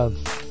 I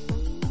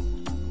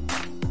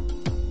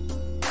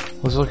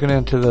was looking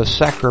into the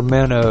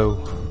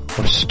Sacramento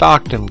or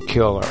Stockton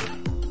killer.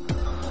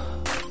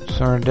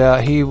 Turned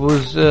out he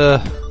was,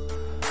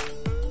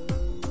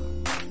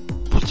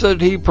 said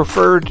he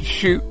preferred to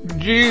shoot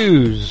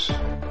Jews.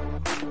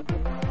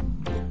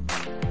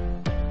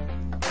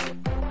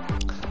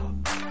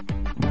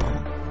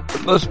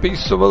 It must be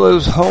some of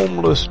those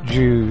homeless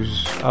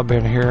Jews I've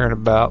been hearing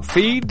about.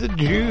 Feed the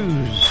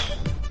Jews.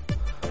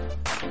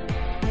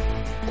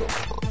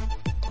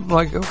 I'm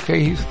like,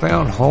 okay, he's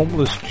found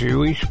homeless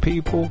Jewish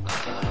people.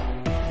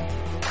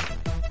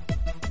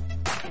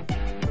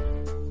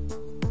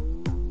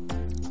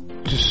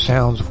 Just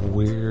sounds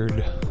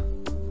weird.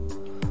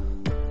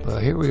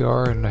 But here we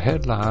are in the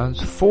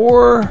headlines.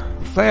 4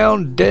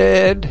 found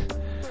dead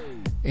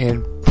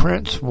in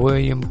Prince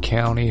William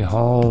County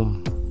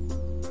home.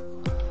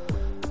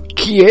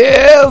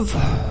 Kiev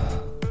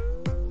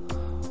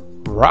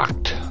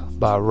rocked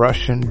by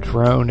Russian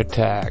drone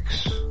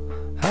attacks.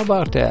 How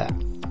about that?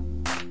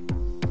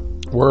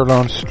 Word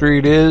on the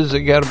street is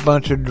they got a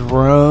bunch of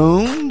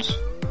drones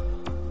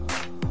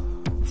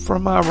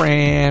from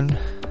Iran,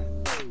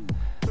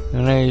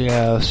 and they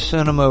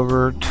sent them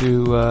over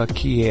to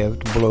Kiev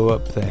to blow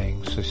up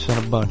things. They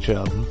sent a bunch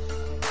of them.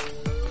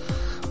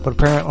 But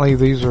apparently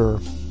these are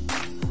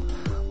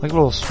like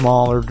little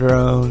smaller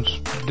drones.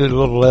 Did a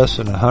little less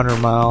than 100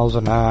 miles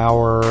an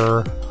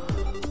hour.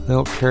 They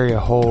don't carry a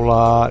whole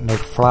lot, and they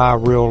fly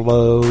real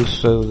low,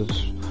 so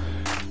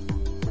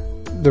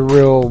they're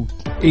real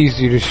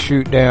easy to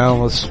shoot down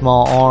with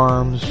small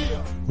arms,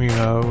 you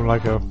know,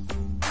 like a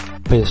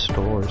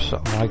pistol or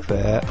something like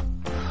that,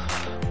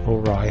 or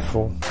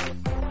rifle.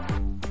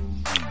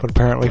 But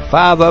apparently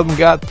 5 of them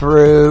got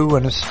through,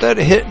 and instead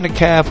of hitting the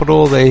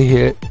Capitol, they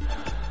hit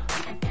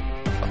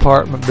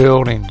apartment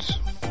buildings.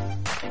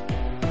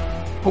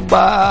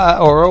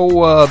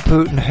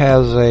 Putin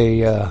has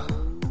a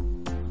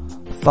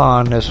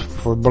fondness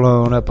for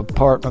blowing up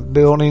apartment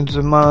buildings,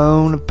 in my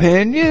own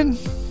opinion,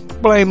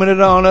 blaming it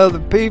on other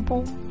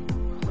people.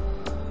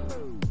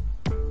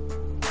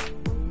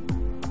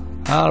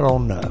 I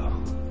don't know.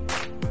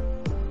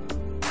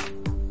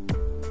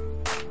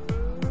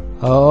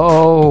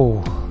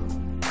 Oh,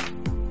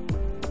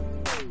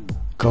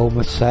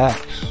 Goldman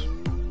Sachs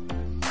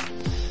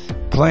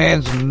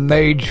plans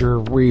major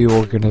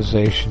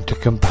reorganization to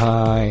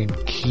combine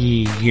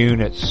key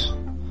units.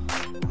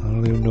 I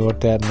don't even know what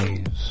that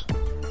means.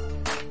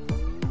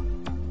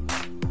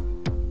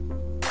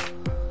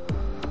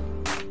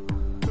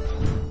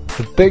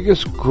 The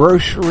biggest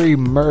grocery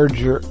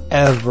merger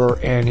ever,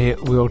 and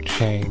it will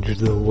change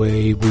the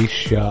way we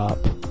shop.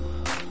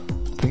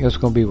 I think it's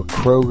going to be with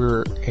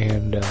Kroger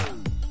and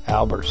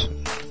Albertson.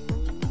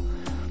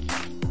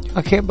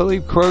 I can't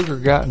believe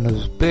Kroger gotten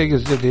as big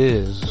as it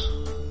is.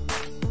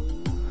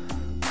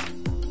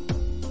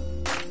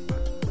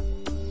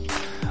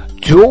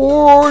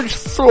 George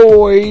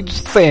Floyd's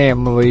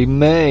family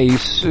may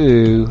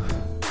sue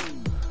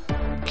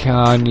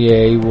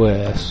Kanye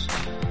West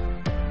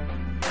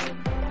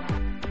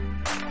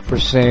for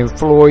saying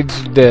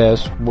Floyd's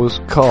death was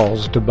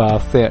caused by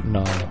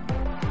fentanyl.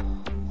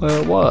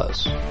 Well, it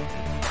was.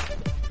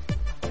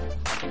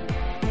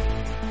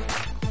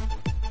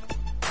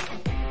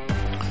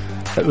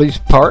 At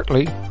least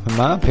partly, in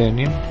my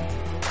opinion.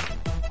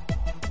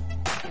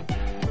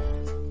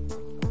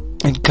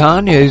 And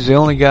Kanye's the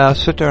only guy I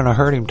sit there and I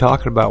heard him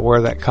talking about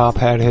where that cop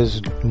had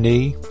his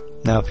knee.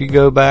 Now, if you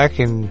go back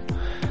and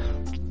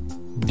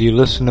you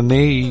listen to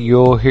me,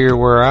 you'll hear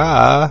where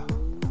I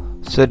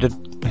said that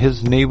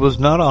his knee was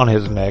not on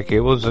his neck.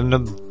 It was in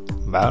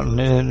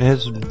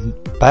his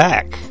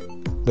back.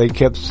 They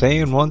kept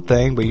saying one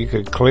thing, but you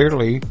could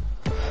clearly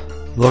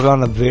look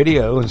on the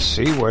video and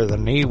see where the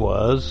knee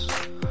was.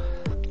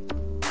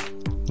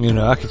 You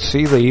know, I could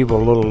see the evil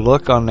little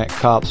look on that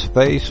cop's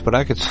face, but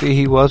I could see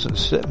he wasn't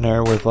sitting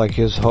there with like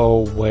his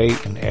whole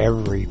weight and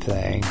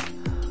everything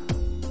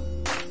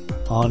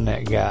on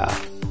that guy.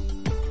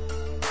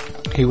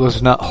 He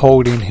was not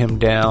holding him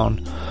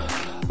down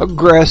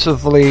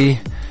aggressively,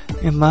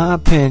 in my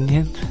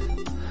opinion.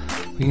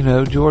 You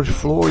know, George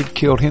Floyd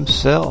killed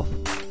himself,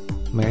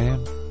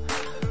 man.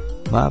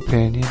 My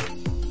opinion.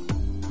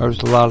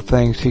 There's a lot of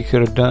things he could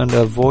have done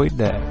to avoid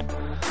that.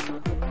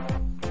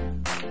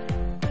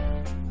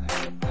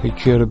 He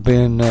could have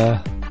been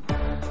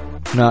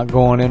not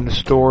going into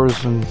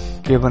stores and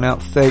giving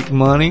out fake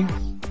money.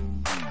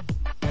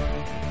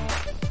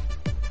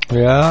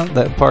 Yeah,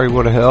 that probably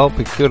would have helped.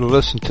 He could have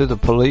listened to the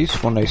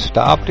police when they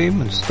stopped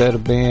him instead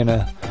of being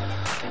a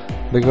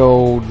big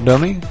old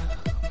dummy,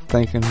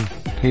 thinking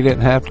he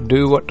didn't have to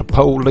do what the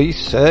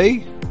police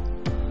say.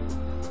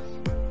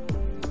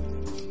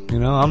 You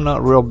know, I'm not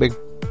a real big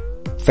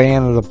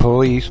fan of the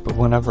police, but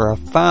whenever I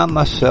find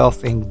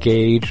myself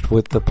engaged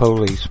with the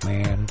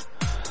policeman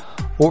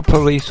or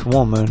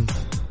policewoman,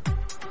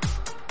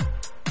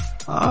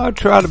 I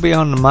try to be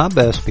on my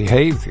best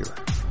behavior.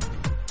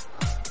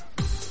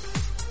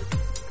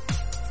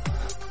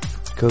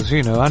 Because,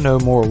 you know, I know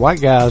more white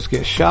guys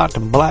get shot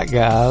than black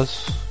guys,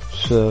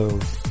 so,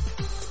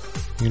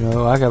 you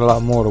know, I got a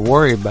lot more to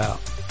worry about.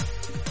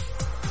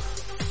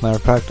 Matter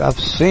of fact, I've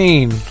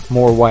seen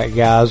more white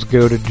guys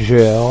go to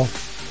jail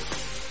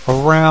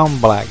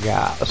around black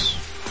guys.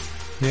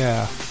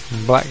 Yeah,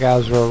 when black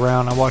guys are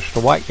around, I watch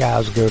the white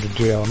guys go to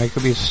jail, and they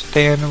could be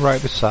standing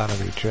right beside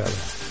of each other.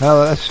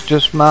 Now, that's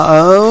just my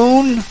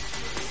own.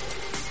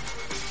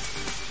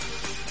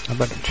 I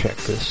better check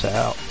this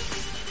out.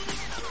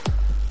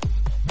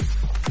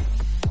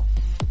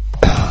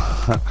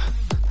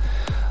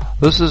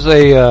 This is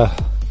I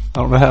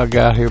don't know how it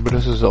got here, but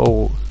this is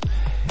old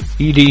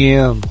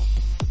EDM.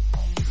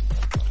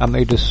 I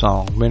made this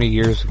song many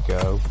years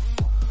ago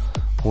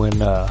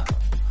when a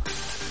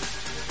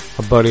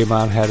buddy of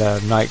mine had a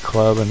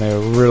nightclub and they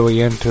were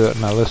really into it,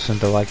 and I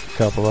listened to like a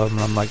couple of them,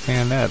 and I'm like,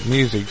 man, that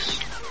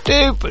music's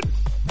stupid.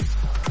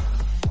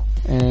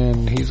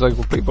 And he's like,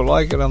 well, people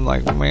like it. I'm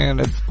like, well, man,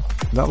 there's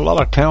not a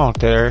lot of talent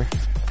there.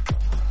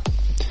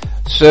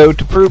 So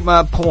to prove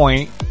my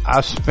point,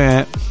 I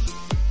spent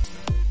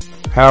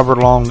however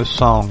long this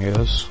song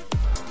is,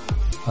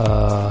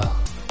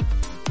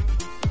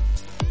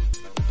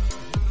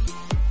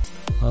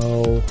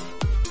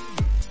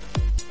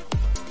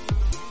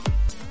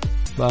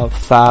 about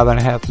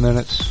 5.5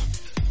 minutes,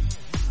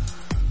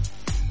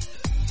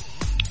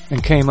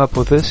 and came up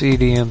with this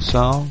EDM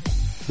song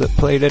that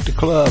played at the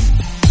club,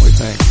 we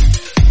think.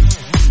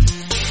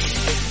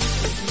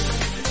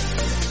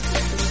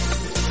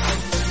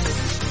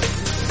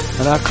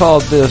 And I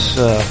called this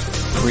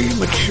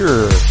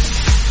premature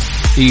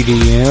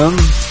EDM.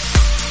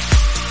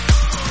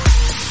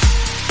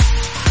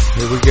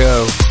 Here we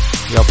go.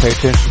 Y'all pay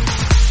attention.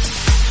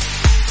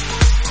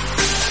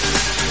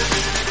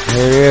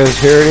 Here it is,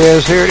 here it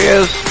is, here it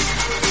is.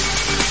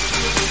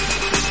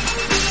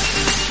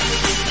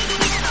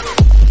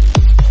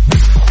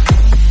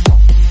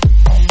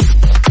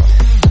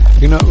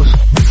 You know, it was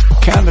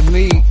kind of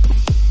neat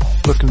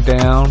looking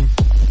down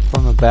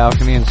from the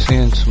balcony and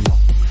seeing some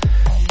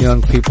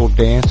young people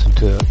dancing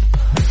to it.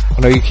 I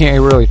know you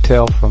can't really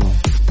tell from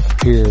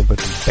here, but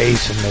the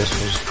bass in this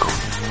was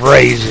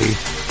crazy.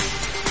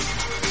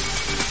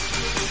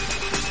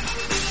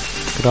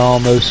 Could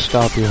almost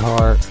stop your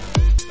heart.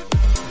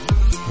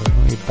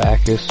 Let me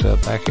back this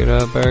up, back it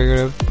up.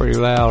 Pretty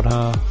loud,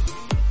 huh?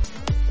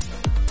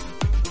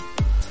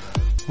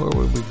 Where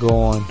were we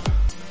going?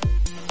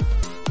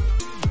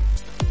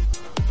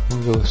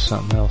 We'll go with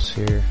something else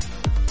here.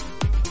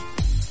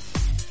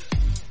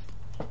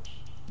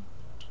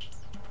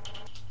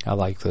 I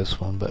like this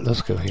one, but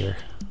let's go here.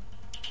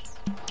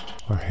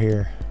 Or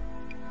here.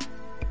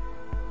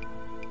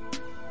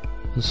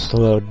 Let's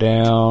slow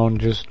down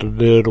just a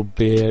little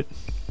bit.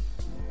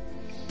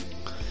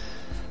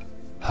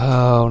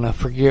 Oh, and I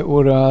forget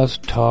what I was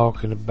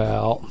talking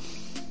about.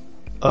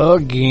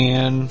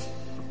 Again.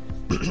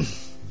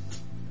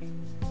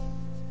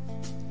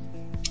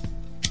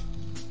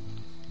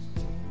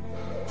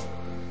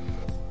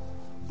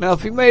 Now,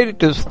 if you made it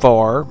this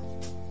far,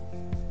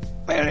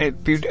 man,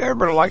 if you'd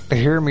ever like to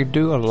hear me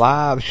do a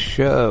live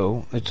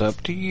show, it's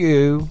up to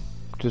you.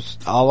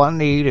 Just all I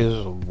need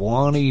is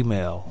one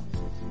email.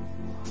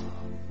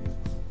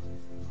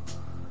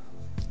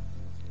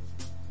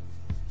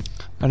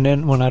 And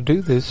then when I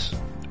do this,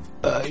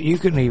 you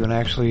can even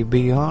actually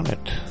be on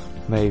it,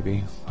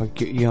 maybe. I'll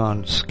get you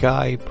on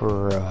Skype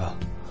or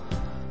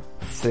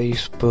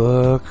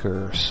Facebook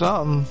or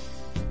something.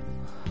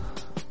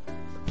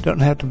 Doesn't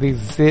have to be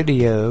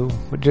video,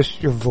 but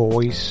just your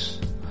voice.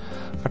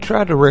 I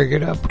tried to rig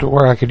it up to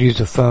where I could use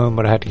the phone,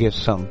 but I had to get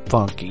something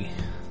funky.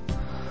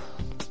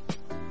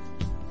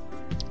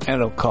 And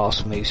it'll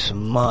cost me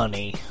some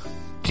money.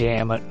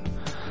 Damn it.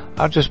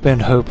 I've just been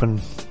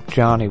hoping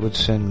Johnny would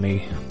send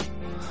me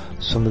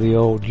some of the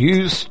old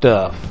used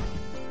stuff.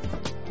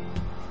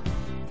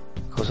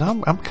 Cause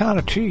I'm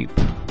kinda cheap.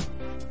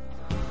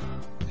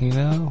 You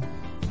know?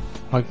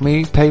 Like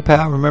me,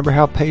 PayPal. Remember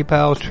how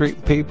PayPal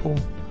treat people?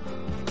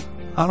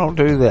 I don't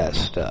do that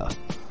stuff.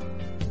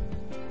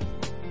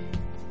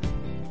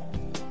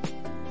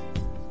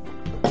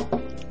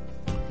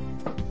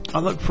 I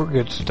look for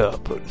good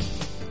stuff, but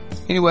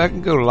anyway, I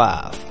can go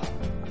live.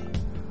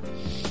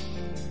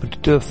 But to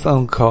do a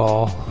phone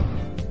call,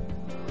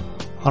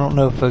 I don't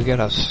know if I get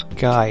a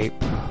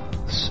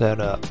Skype set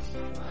up.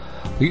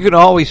 You can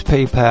always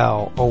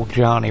PayPal old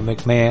Johnny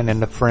McMahon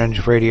and the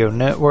Fringe Radio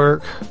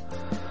Network.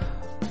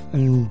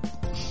 And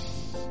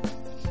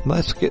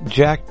let's get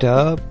jacked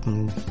up.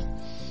 And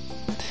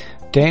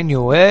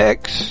Daniel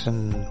X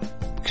and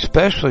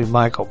especially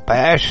Michael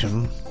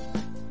Basham.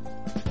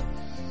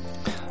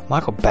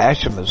 Michael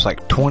Basham is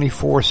like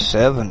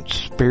 24/7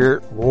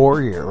 spirit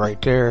warrior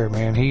right there,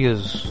 man. He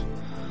is,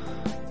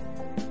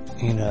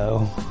 you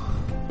know,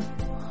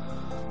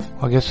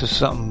 I guess it's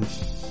something.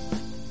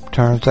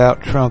 Turns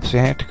out Trump's the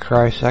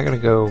Antichrist. I gotta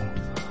go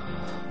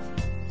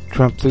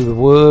Trump through the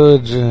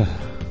woods and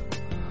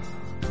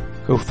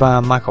go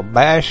find Michael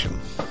Basham.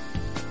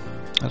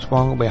 That's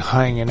where I'm gonna be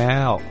hanging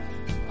out.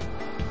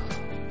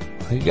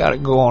 He got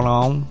it going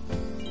on.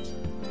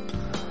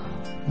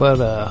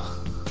 But,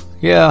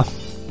 yeah.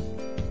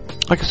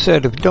 Like I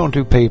said, if you don't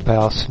do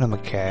PayPal, send them a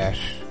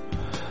cash.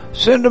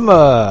 Send them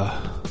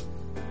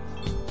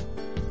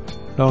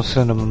don't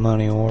send them a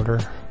money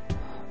order.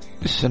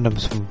 You send them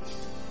some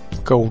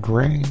gold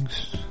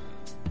rings.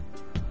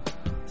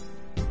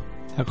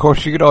 Of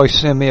course, you could always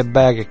send me a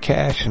bag of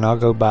cash and I'll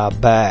go buy a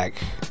bag.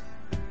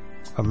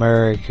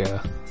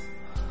 America.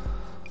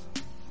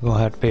 Gonna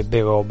have to be a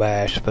big old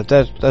bash, but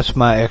that's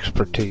my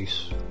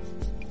expertise.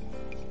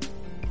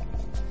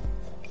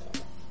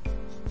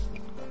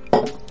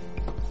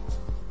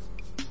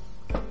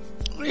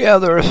 Yeah,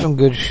 there are some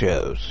good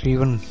shows.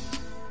 Even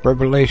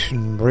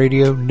Revelation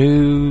Radio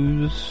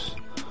News.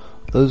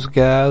 Those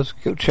guys,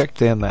 go check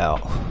them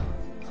out.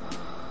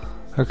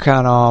 They're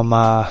kind of on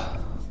my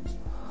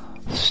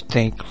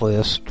stink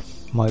list.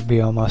 Might be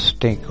on my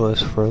stink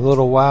list for a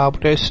little while,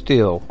 but they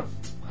still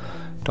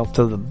don't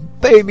throw the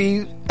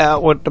baby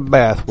out with the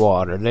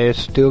bathwater. They're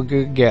still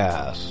good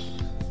guys.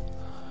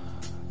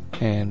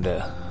 And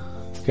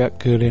got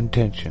good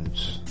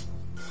intentions.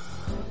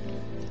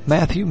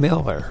 Matthew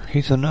Miller,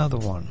 he's another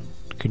one.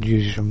 Could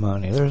use your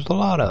money. There's a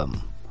lot of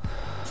them.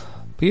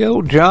 But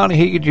old Johnny,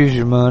 he could use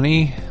your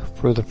money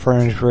for the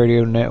Fringe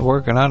Radio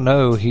Network, and I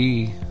know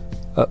he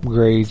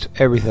upgrades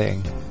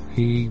everything.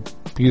 He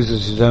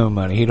uses his own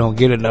money. He don't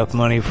get enough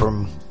money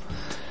from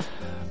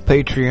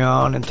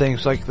Patreon and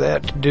things like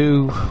that to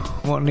do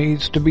what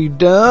needs to be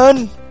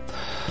done.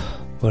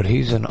 But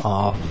he's an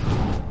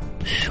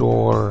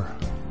offshore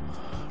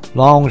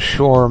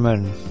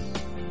longshoreman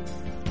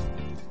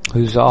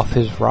who's off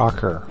his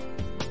rocker.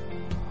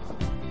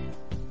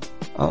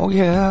 Oh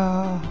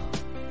yeah.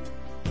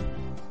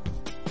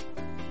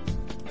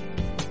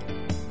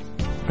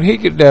 But he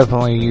could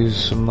definitely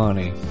use some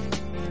money.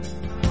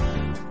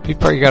 He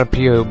probably got a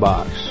P.O.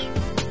 box.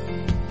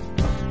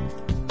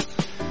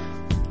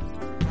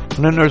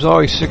 And then there's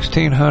always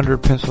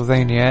 1600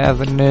 Pennsylvania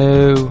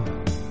Avenue.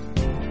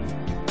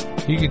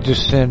 You could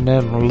just send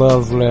them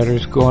love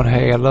letters going,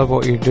 hey, I love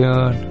what you're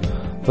doing,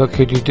 but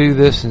could you do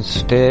this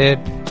instead?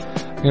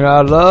 You know,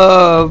 I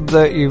love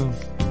that you've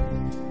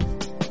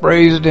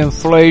raised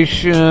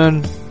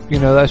inflation. You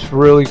know, that's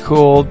really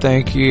cool.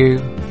 Thank you.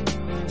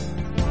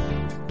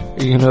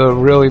 You know, it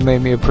really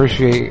made me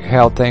appreciate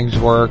how things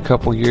were a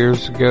couple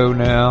years ago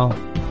now.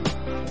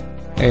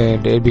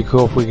 And it'd be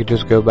cool if we could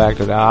just go back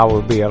to that. I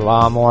would be a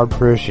lot more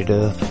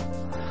appreciative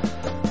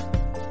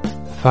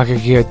if I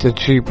could get the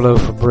cheap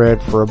loaf of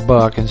bread for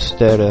 $1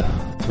 instead of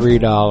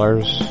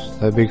 $3.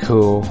 That'd be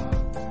cool.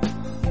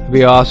 It'd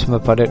be awesome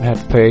if I didn't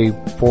have to pay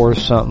 $4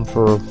 something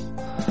for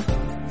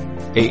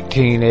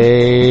 18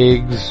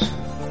 eggs.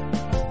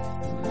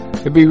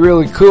 It'd be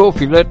really cool if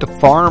you let the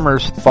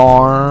farmers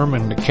farm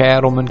and the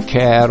cattlemen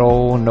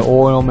cattle and the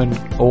oilmen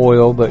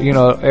oil, but you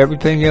know,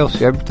 everything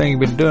else, everything you've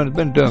been doing has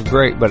been doing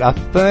great, but I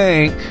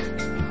think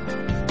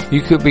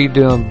you could be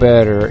doing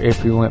better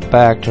if you went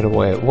back to the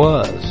way it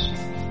was.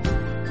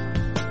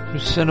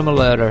 Just send them a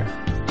letter.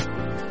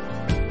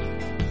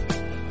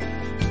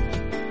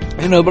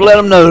 You know, but let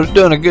them know they're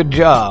doing a good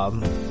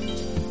job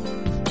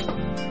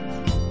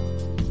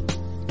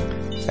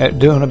at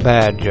doing a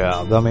bad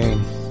job. I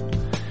mean,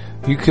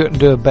 you couldn't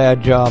do a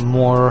bad job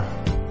more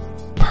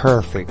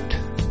perfect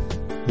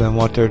than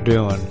what they're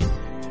doing.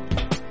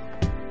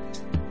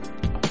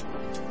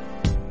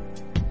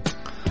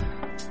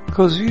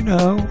 Because, you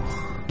know,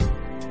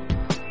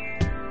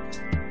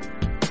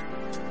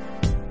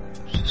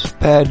 it's just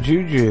bad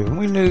juju.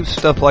 We knew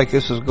stuff like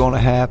this was going to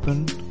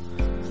happen.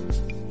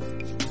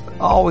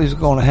 Always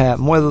going to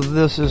happen. Whether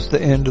this is the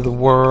end of the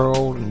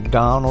world and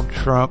Donald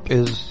Trump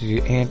is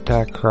the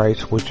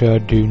Antichrist, which I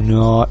do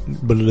not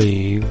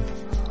believe.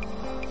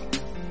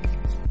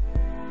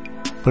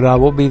 But I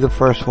will be the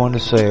first one to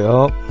say,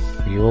 oh,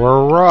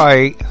 you're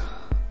right.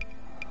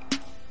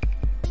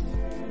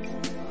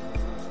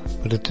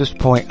 But at this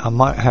point, I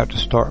might have to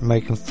start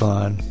making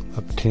fun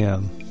of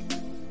Tim.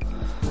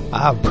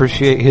 I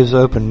appreciate his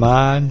open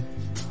mind,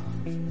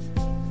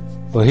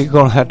 but he's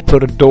gonna have to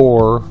put a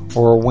door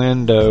or a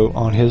window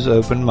on his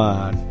open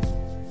mind.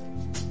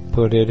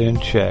 Put it in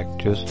check,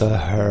 just a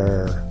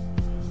hair.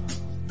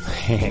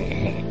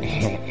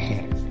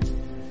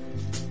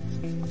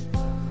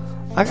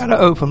 I got an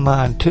open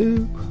mind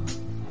too.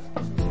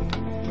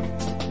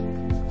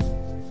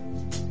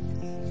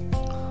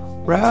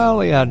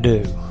 Rally, I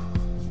do.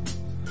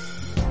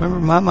 Remember,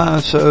 my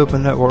mind's so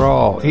open that we're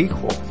all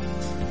equal.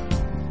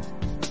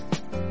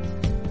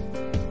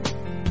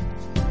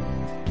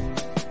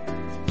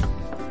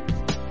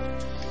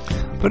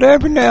 But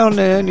every now and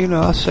then, you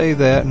know, I say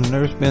that, and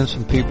there's been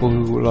some people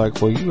who were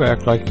like, well, you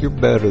act like you're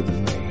better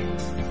than me.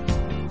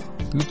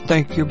 You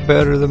think you're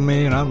better than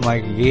me? And I'm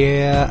like,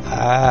 yeah,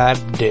 I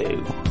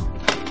do.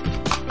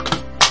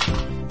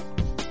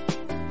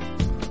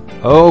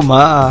 Oh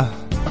my.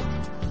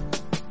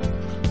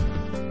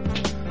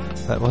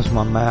 That was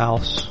my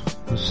mouse.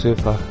 Let's see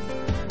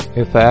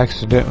if I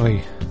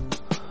accidentally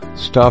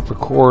stop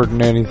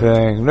recording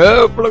anything.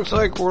 Nope, looks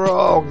like we're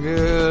all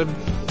good.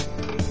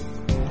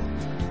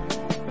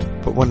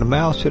 But when the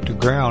mouse hit the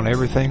ground,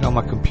 everything on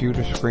my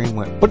computer screen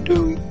went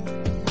ba-doo.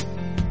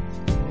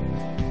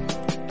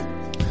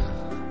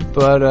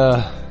 But,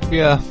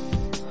 yeah.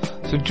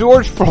 So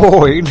George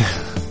Floyd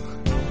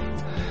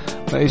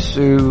may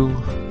sue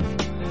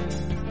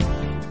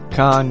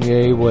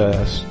Kanye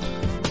West.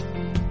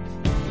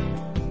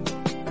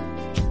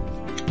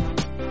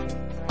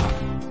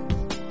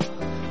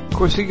 Of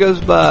course, he goes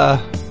by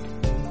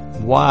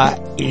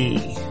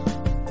Y.E.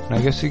 And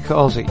I guess he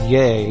calls it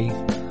Ye.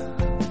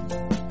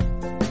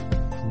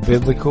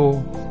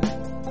 Biblical,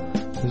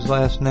 his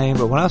last name.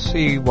 But when I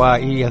see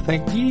Y.E., I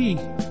think Yee.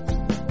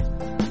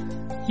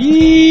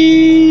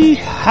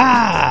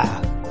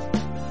 Yee-ha!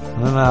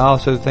 And then I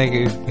also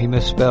think he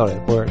misspelled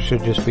it, where it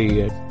should just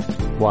be a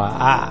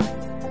Y-I.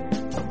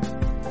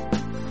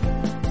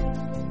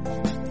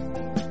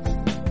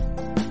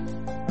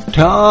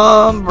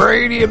 Tom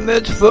Brady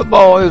admits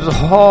football is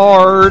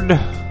hard,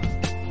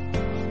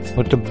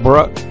 but the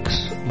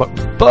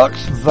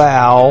Bucks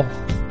vow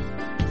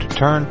to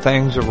turn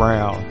things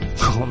around.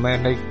 Oh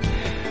man, they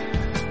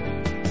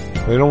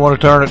don't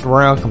want to turn it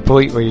around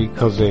completely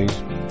because they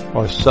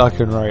are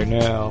sucking right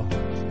now.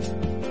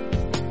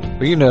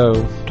 But you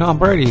know, Tom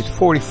Brady's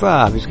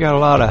 45. He's got a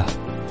lot of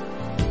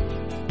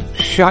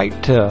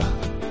shite to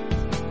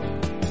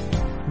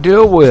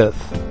deal with.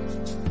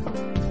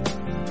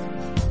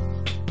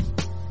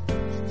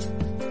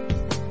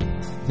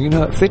 You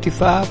know, at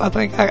 55, I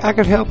think I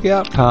could help you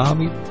out,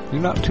 Tom.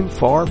 You're not too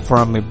far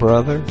from me,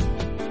 brother.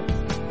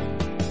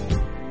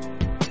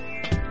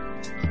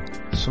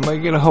 Somebody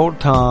get a hold of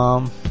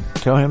Tom.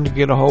 Tell him to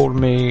get a hold of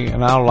me,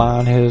 and I'll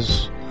line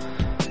his,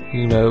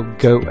 you know,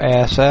 goat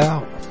ass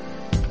out.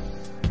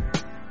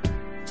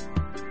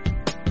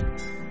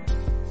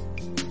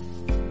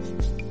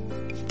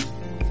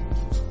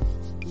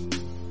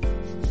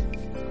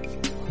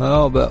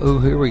 Oh, but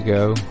here we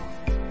go.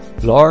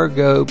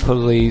 Largo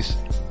police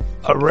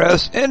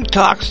arrest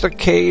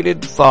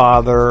intoxicated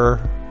father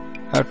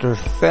after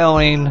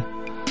failing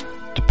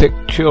to pick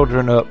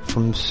children up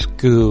from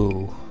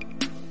school.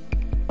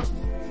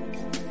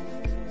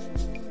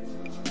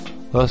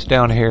 Well, it's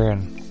down here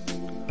in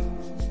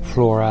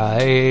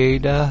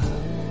Florida.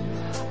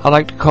 I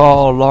like to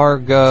call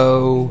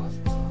Largo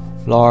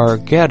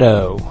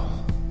Larghetto.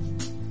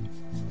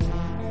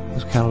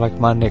 It's kind of like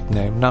my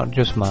nickname, not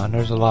just mine.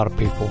 There's a lot of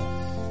people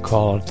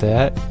call it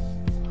that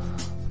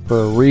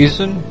for a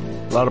reason.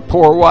 A lot of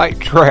poor white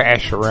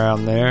trash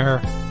around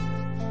there.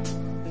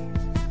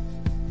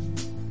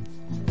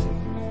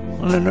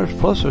 And then there's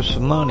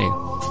some money.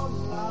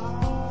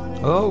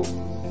 Oh,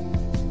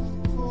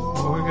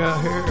 what we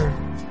got here?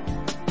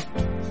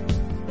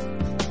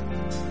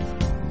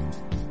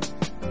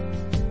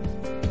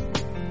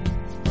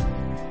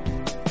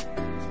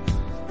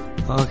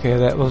 Okay,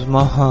 that was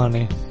my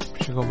honey.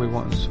 She's gonna be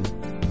wanting some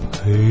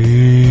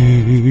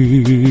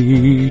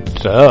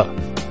pizza.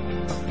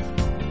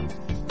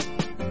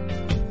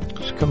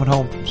 Coming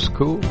home from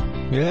school.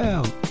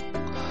 Yeah.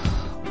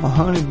 My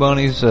honey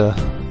bunny's a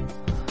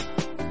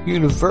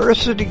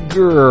university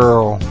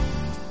girl.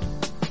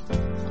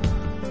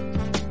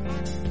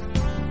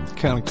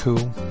 Kind of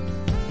cool.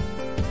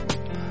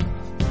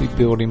 Be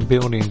building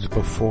buildings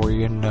before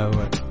you know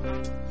it.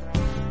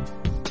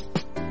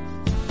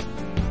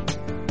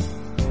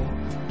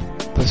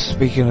 But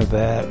speaking of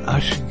that, I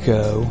should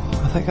go.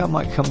 I think I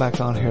might come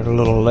back on here a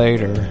little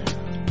later.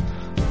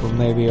 Or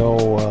maybe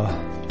old,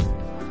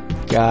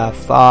 Guy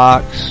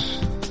Fawkes,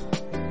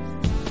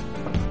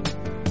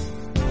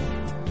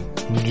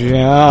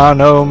 John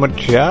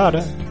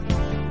Machado.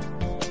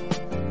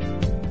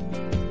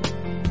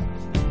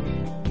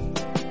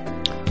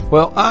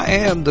 Well, I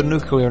am the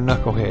nuclear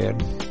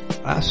knucklehead.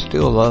 I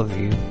still love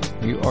you.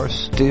 You are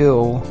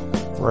still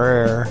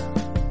rare,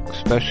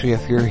 especially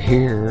if you're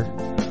here.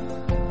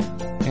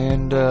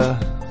 And,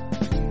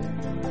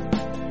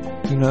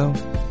 you know,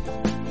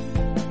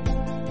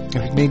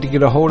 if you need to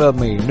get a hold of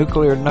me,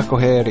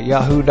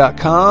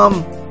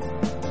 nuclearknucklehead@yahoo.com.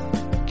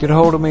 Get a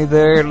hold of me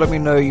there. Let me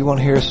know you want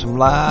to hear some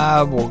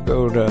live. We'll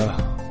go to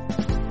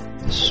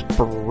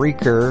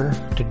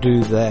Spreaker to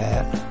do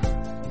that.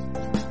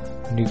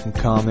 And you can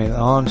comment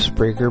on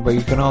Spreaker, but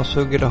you can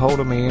also get a hold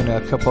of me and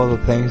a couple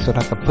other things that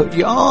I can put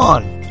you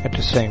on at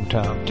the same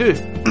time too.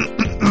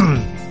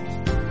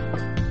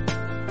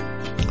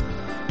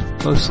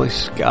 Mostly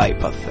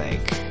Skype, I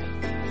think.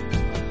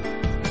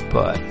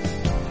 But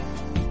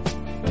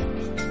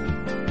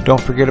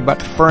don't forget about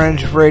the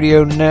Fringe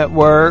Radio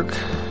Network.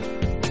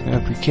 And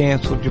if you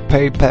canceled your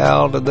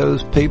PayPal to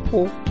those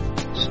people,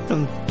 send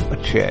them a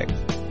check.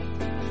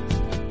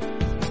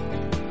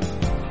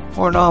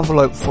 Or an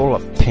envelope full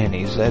of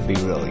pennies. That'd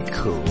be really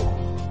cool.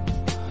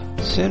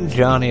 Send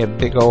Johnny a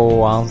big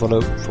old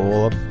envelope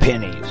full of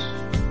pennies.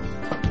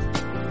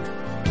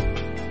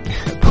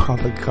 It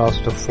probably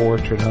cost a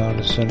fortune,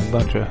 to send a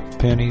bunch of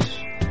pennies.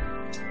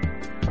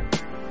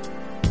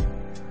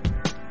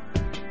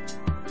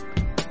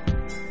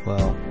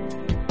 Well,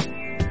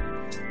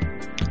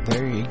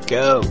 there you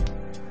go.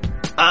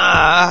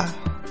 I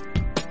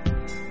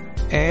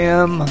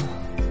am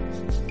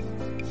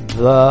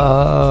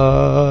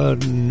the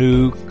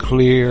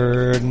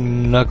nuclear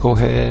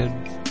knucklehead,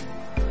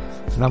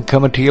 and I'm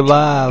coming to you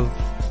live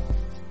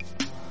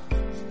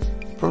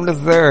from the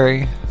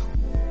very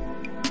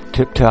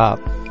tip top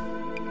of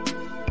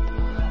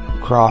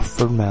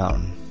Crawford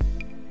Mountain.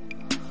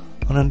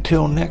 And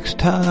until next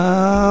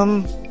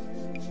time,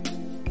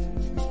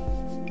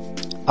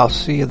 I'll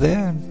see you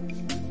then.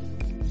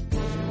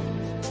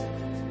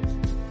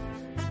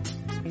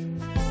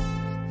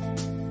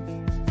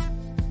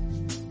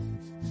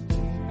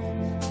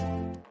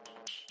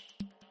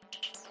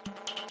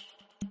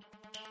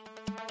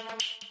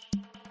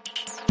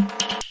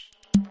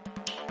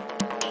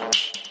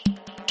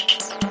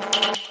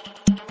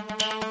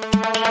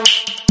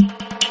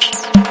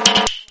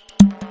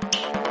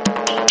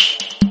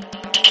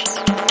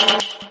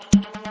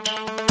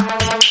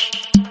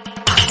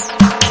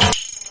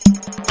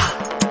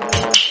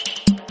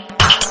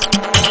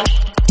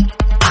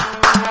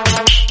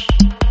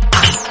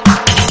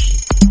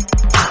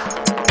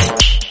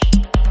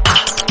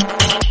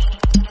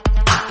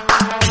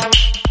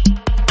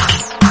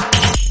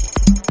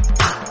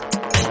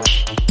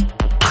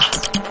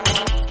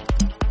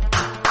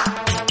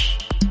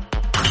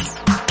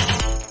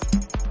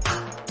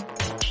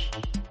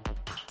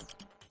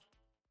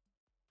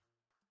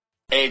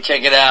 Hey,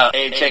 check it out.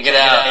 Hey, check it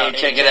out. Hey,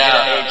 check it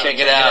out. Hey, check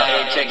it out.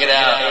 Hey, check it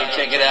out. Hey,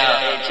 check it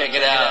out. Hey, check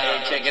it out.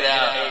 Hey, check it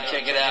out. Hey,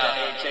 check it out.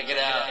 Hey, check it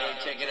out. Hey,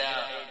 check it out.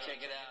 Hey,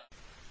 check it out.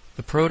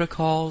 The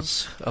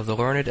Protocols of the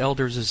Learned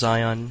Elders of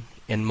Zion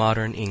in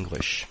Modern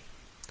English.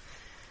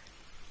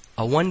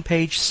 A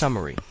one-page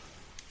summary.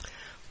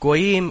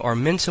 Goyim are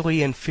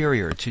mentally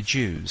inferior to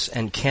Jews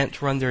and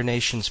can't run their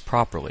nations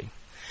properly.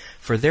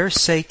 For their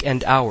sake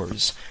and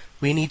ours,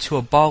 we need to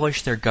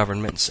abolish their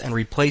governments and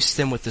replace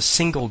them with a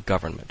single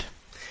government.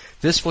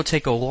 This will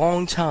take a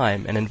long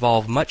time and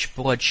involve much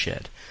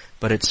bloodshed,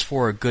 but it's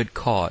for a good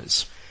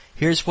cause.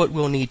 Here's what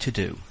we'll need to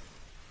do.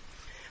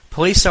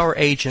 Place our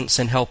agents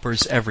and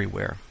helpers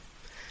everywhere.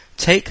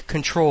 Take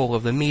control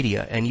of the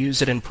media and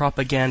use it in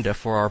propaganda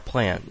for our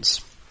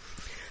plans.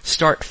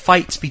 Start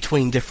fights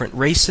between different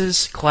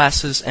races,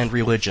 classes, and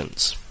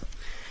religions.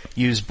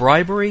 Use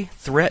bribery,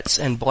 threats,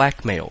 and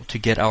blackmail to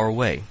get our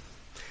way.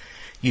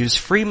 Use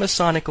free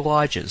Masonic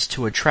lodges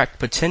to attract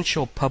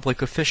potential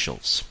public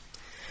officials.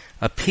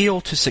 Appeal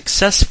to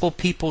successful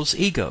people's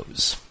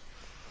egos.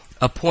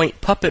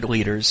 Appoint puppet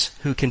leaders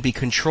who can be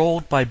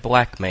controlled by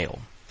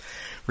blackmail.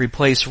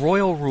 Replace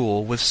royal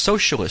rule with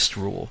socialist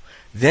rule,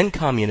 then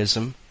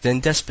communism, then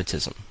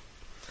despotism.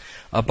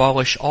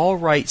 Abolish all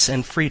rights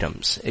and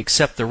freedoms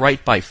except the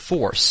right by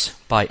force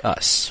by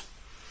us.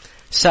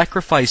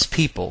 Sacrifice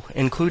people,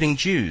 including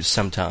Jews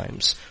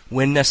sometimes,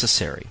 when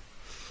necessary.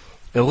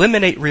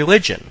 Eliminate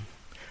religion.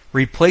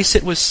 Replace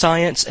it with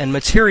science and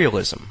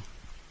materialism.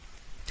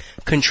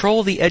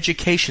 Control the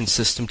education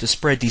system to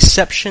spread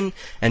deception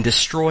and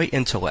destroy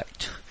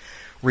intellect.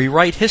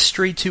 Rewrite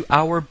history to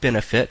our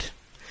benefit.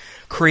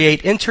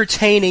 Create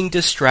entertaining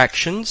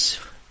distractions.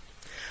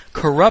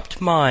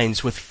 Corrupt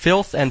minds with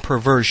filth and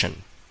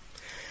perversion.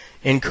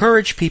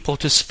 Encourage people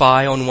to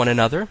spy on one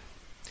another.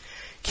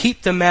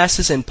 Keep the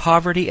masses in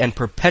poverty and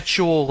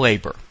perpetual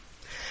labor.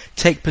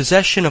 Take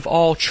possession of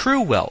all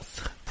true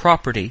wealth,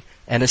 property,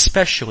 and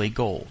especially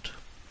gold.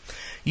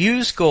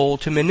 Use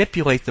gold to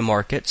manipulate the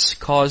markets,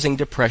 causing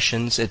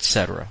depressions,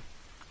 etc.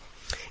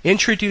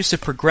 Introduce a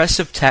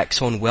progressive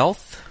tax on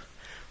wealth.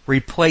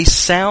 Replace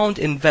sound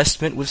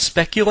investment with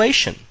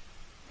speculation.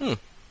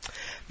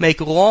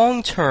 Make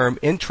long-term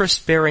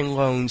interest-bearing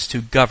loans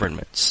to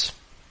governments.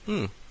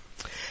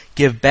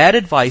 Give bad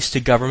advice to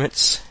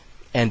governments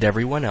and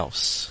everyone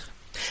else.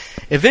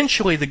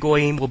 Eventually, the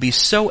Goyim will be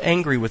so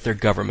angry with their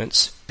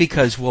governments,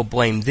 because we'll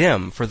blame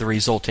them for the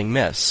resulting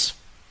mess,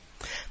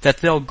 that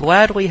they'll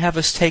gladly have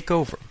us take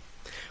over.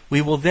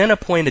 We will then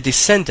appoint a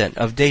descendant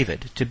of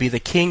David to be the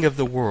king of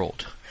the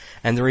world,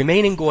 and the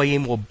remaining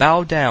Goyim will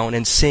bow down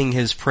and sing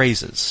his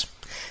praises.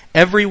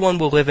 Everyone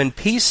will live in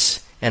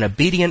peace and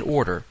obedient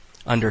order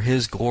under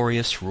his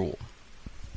glorious rule.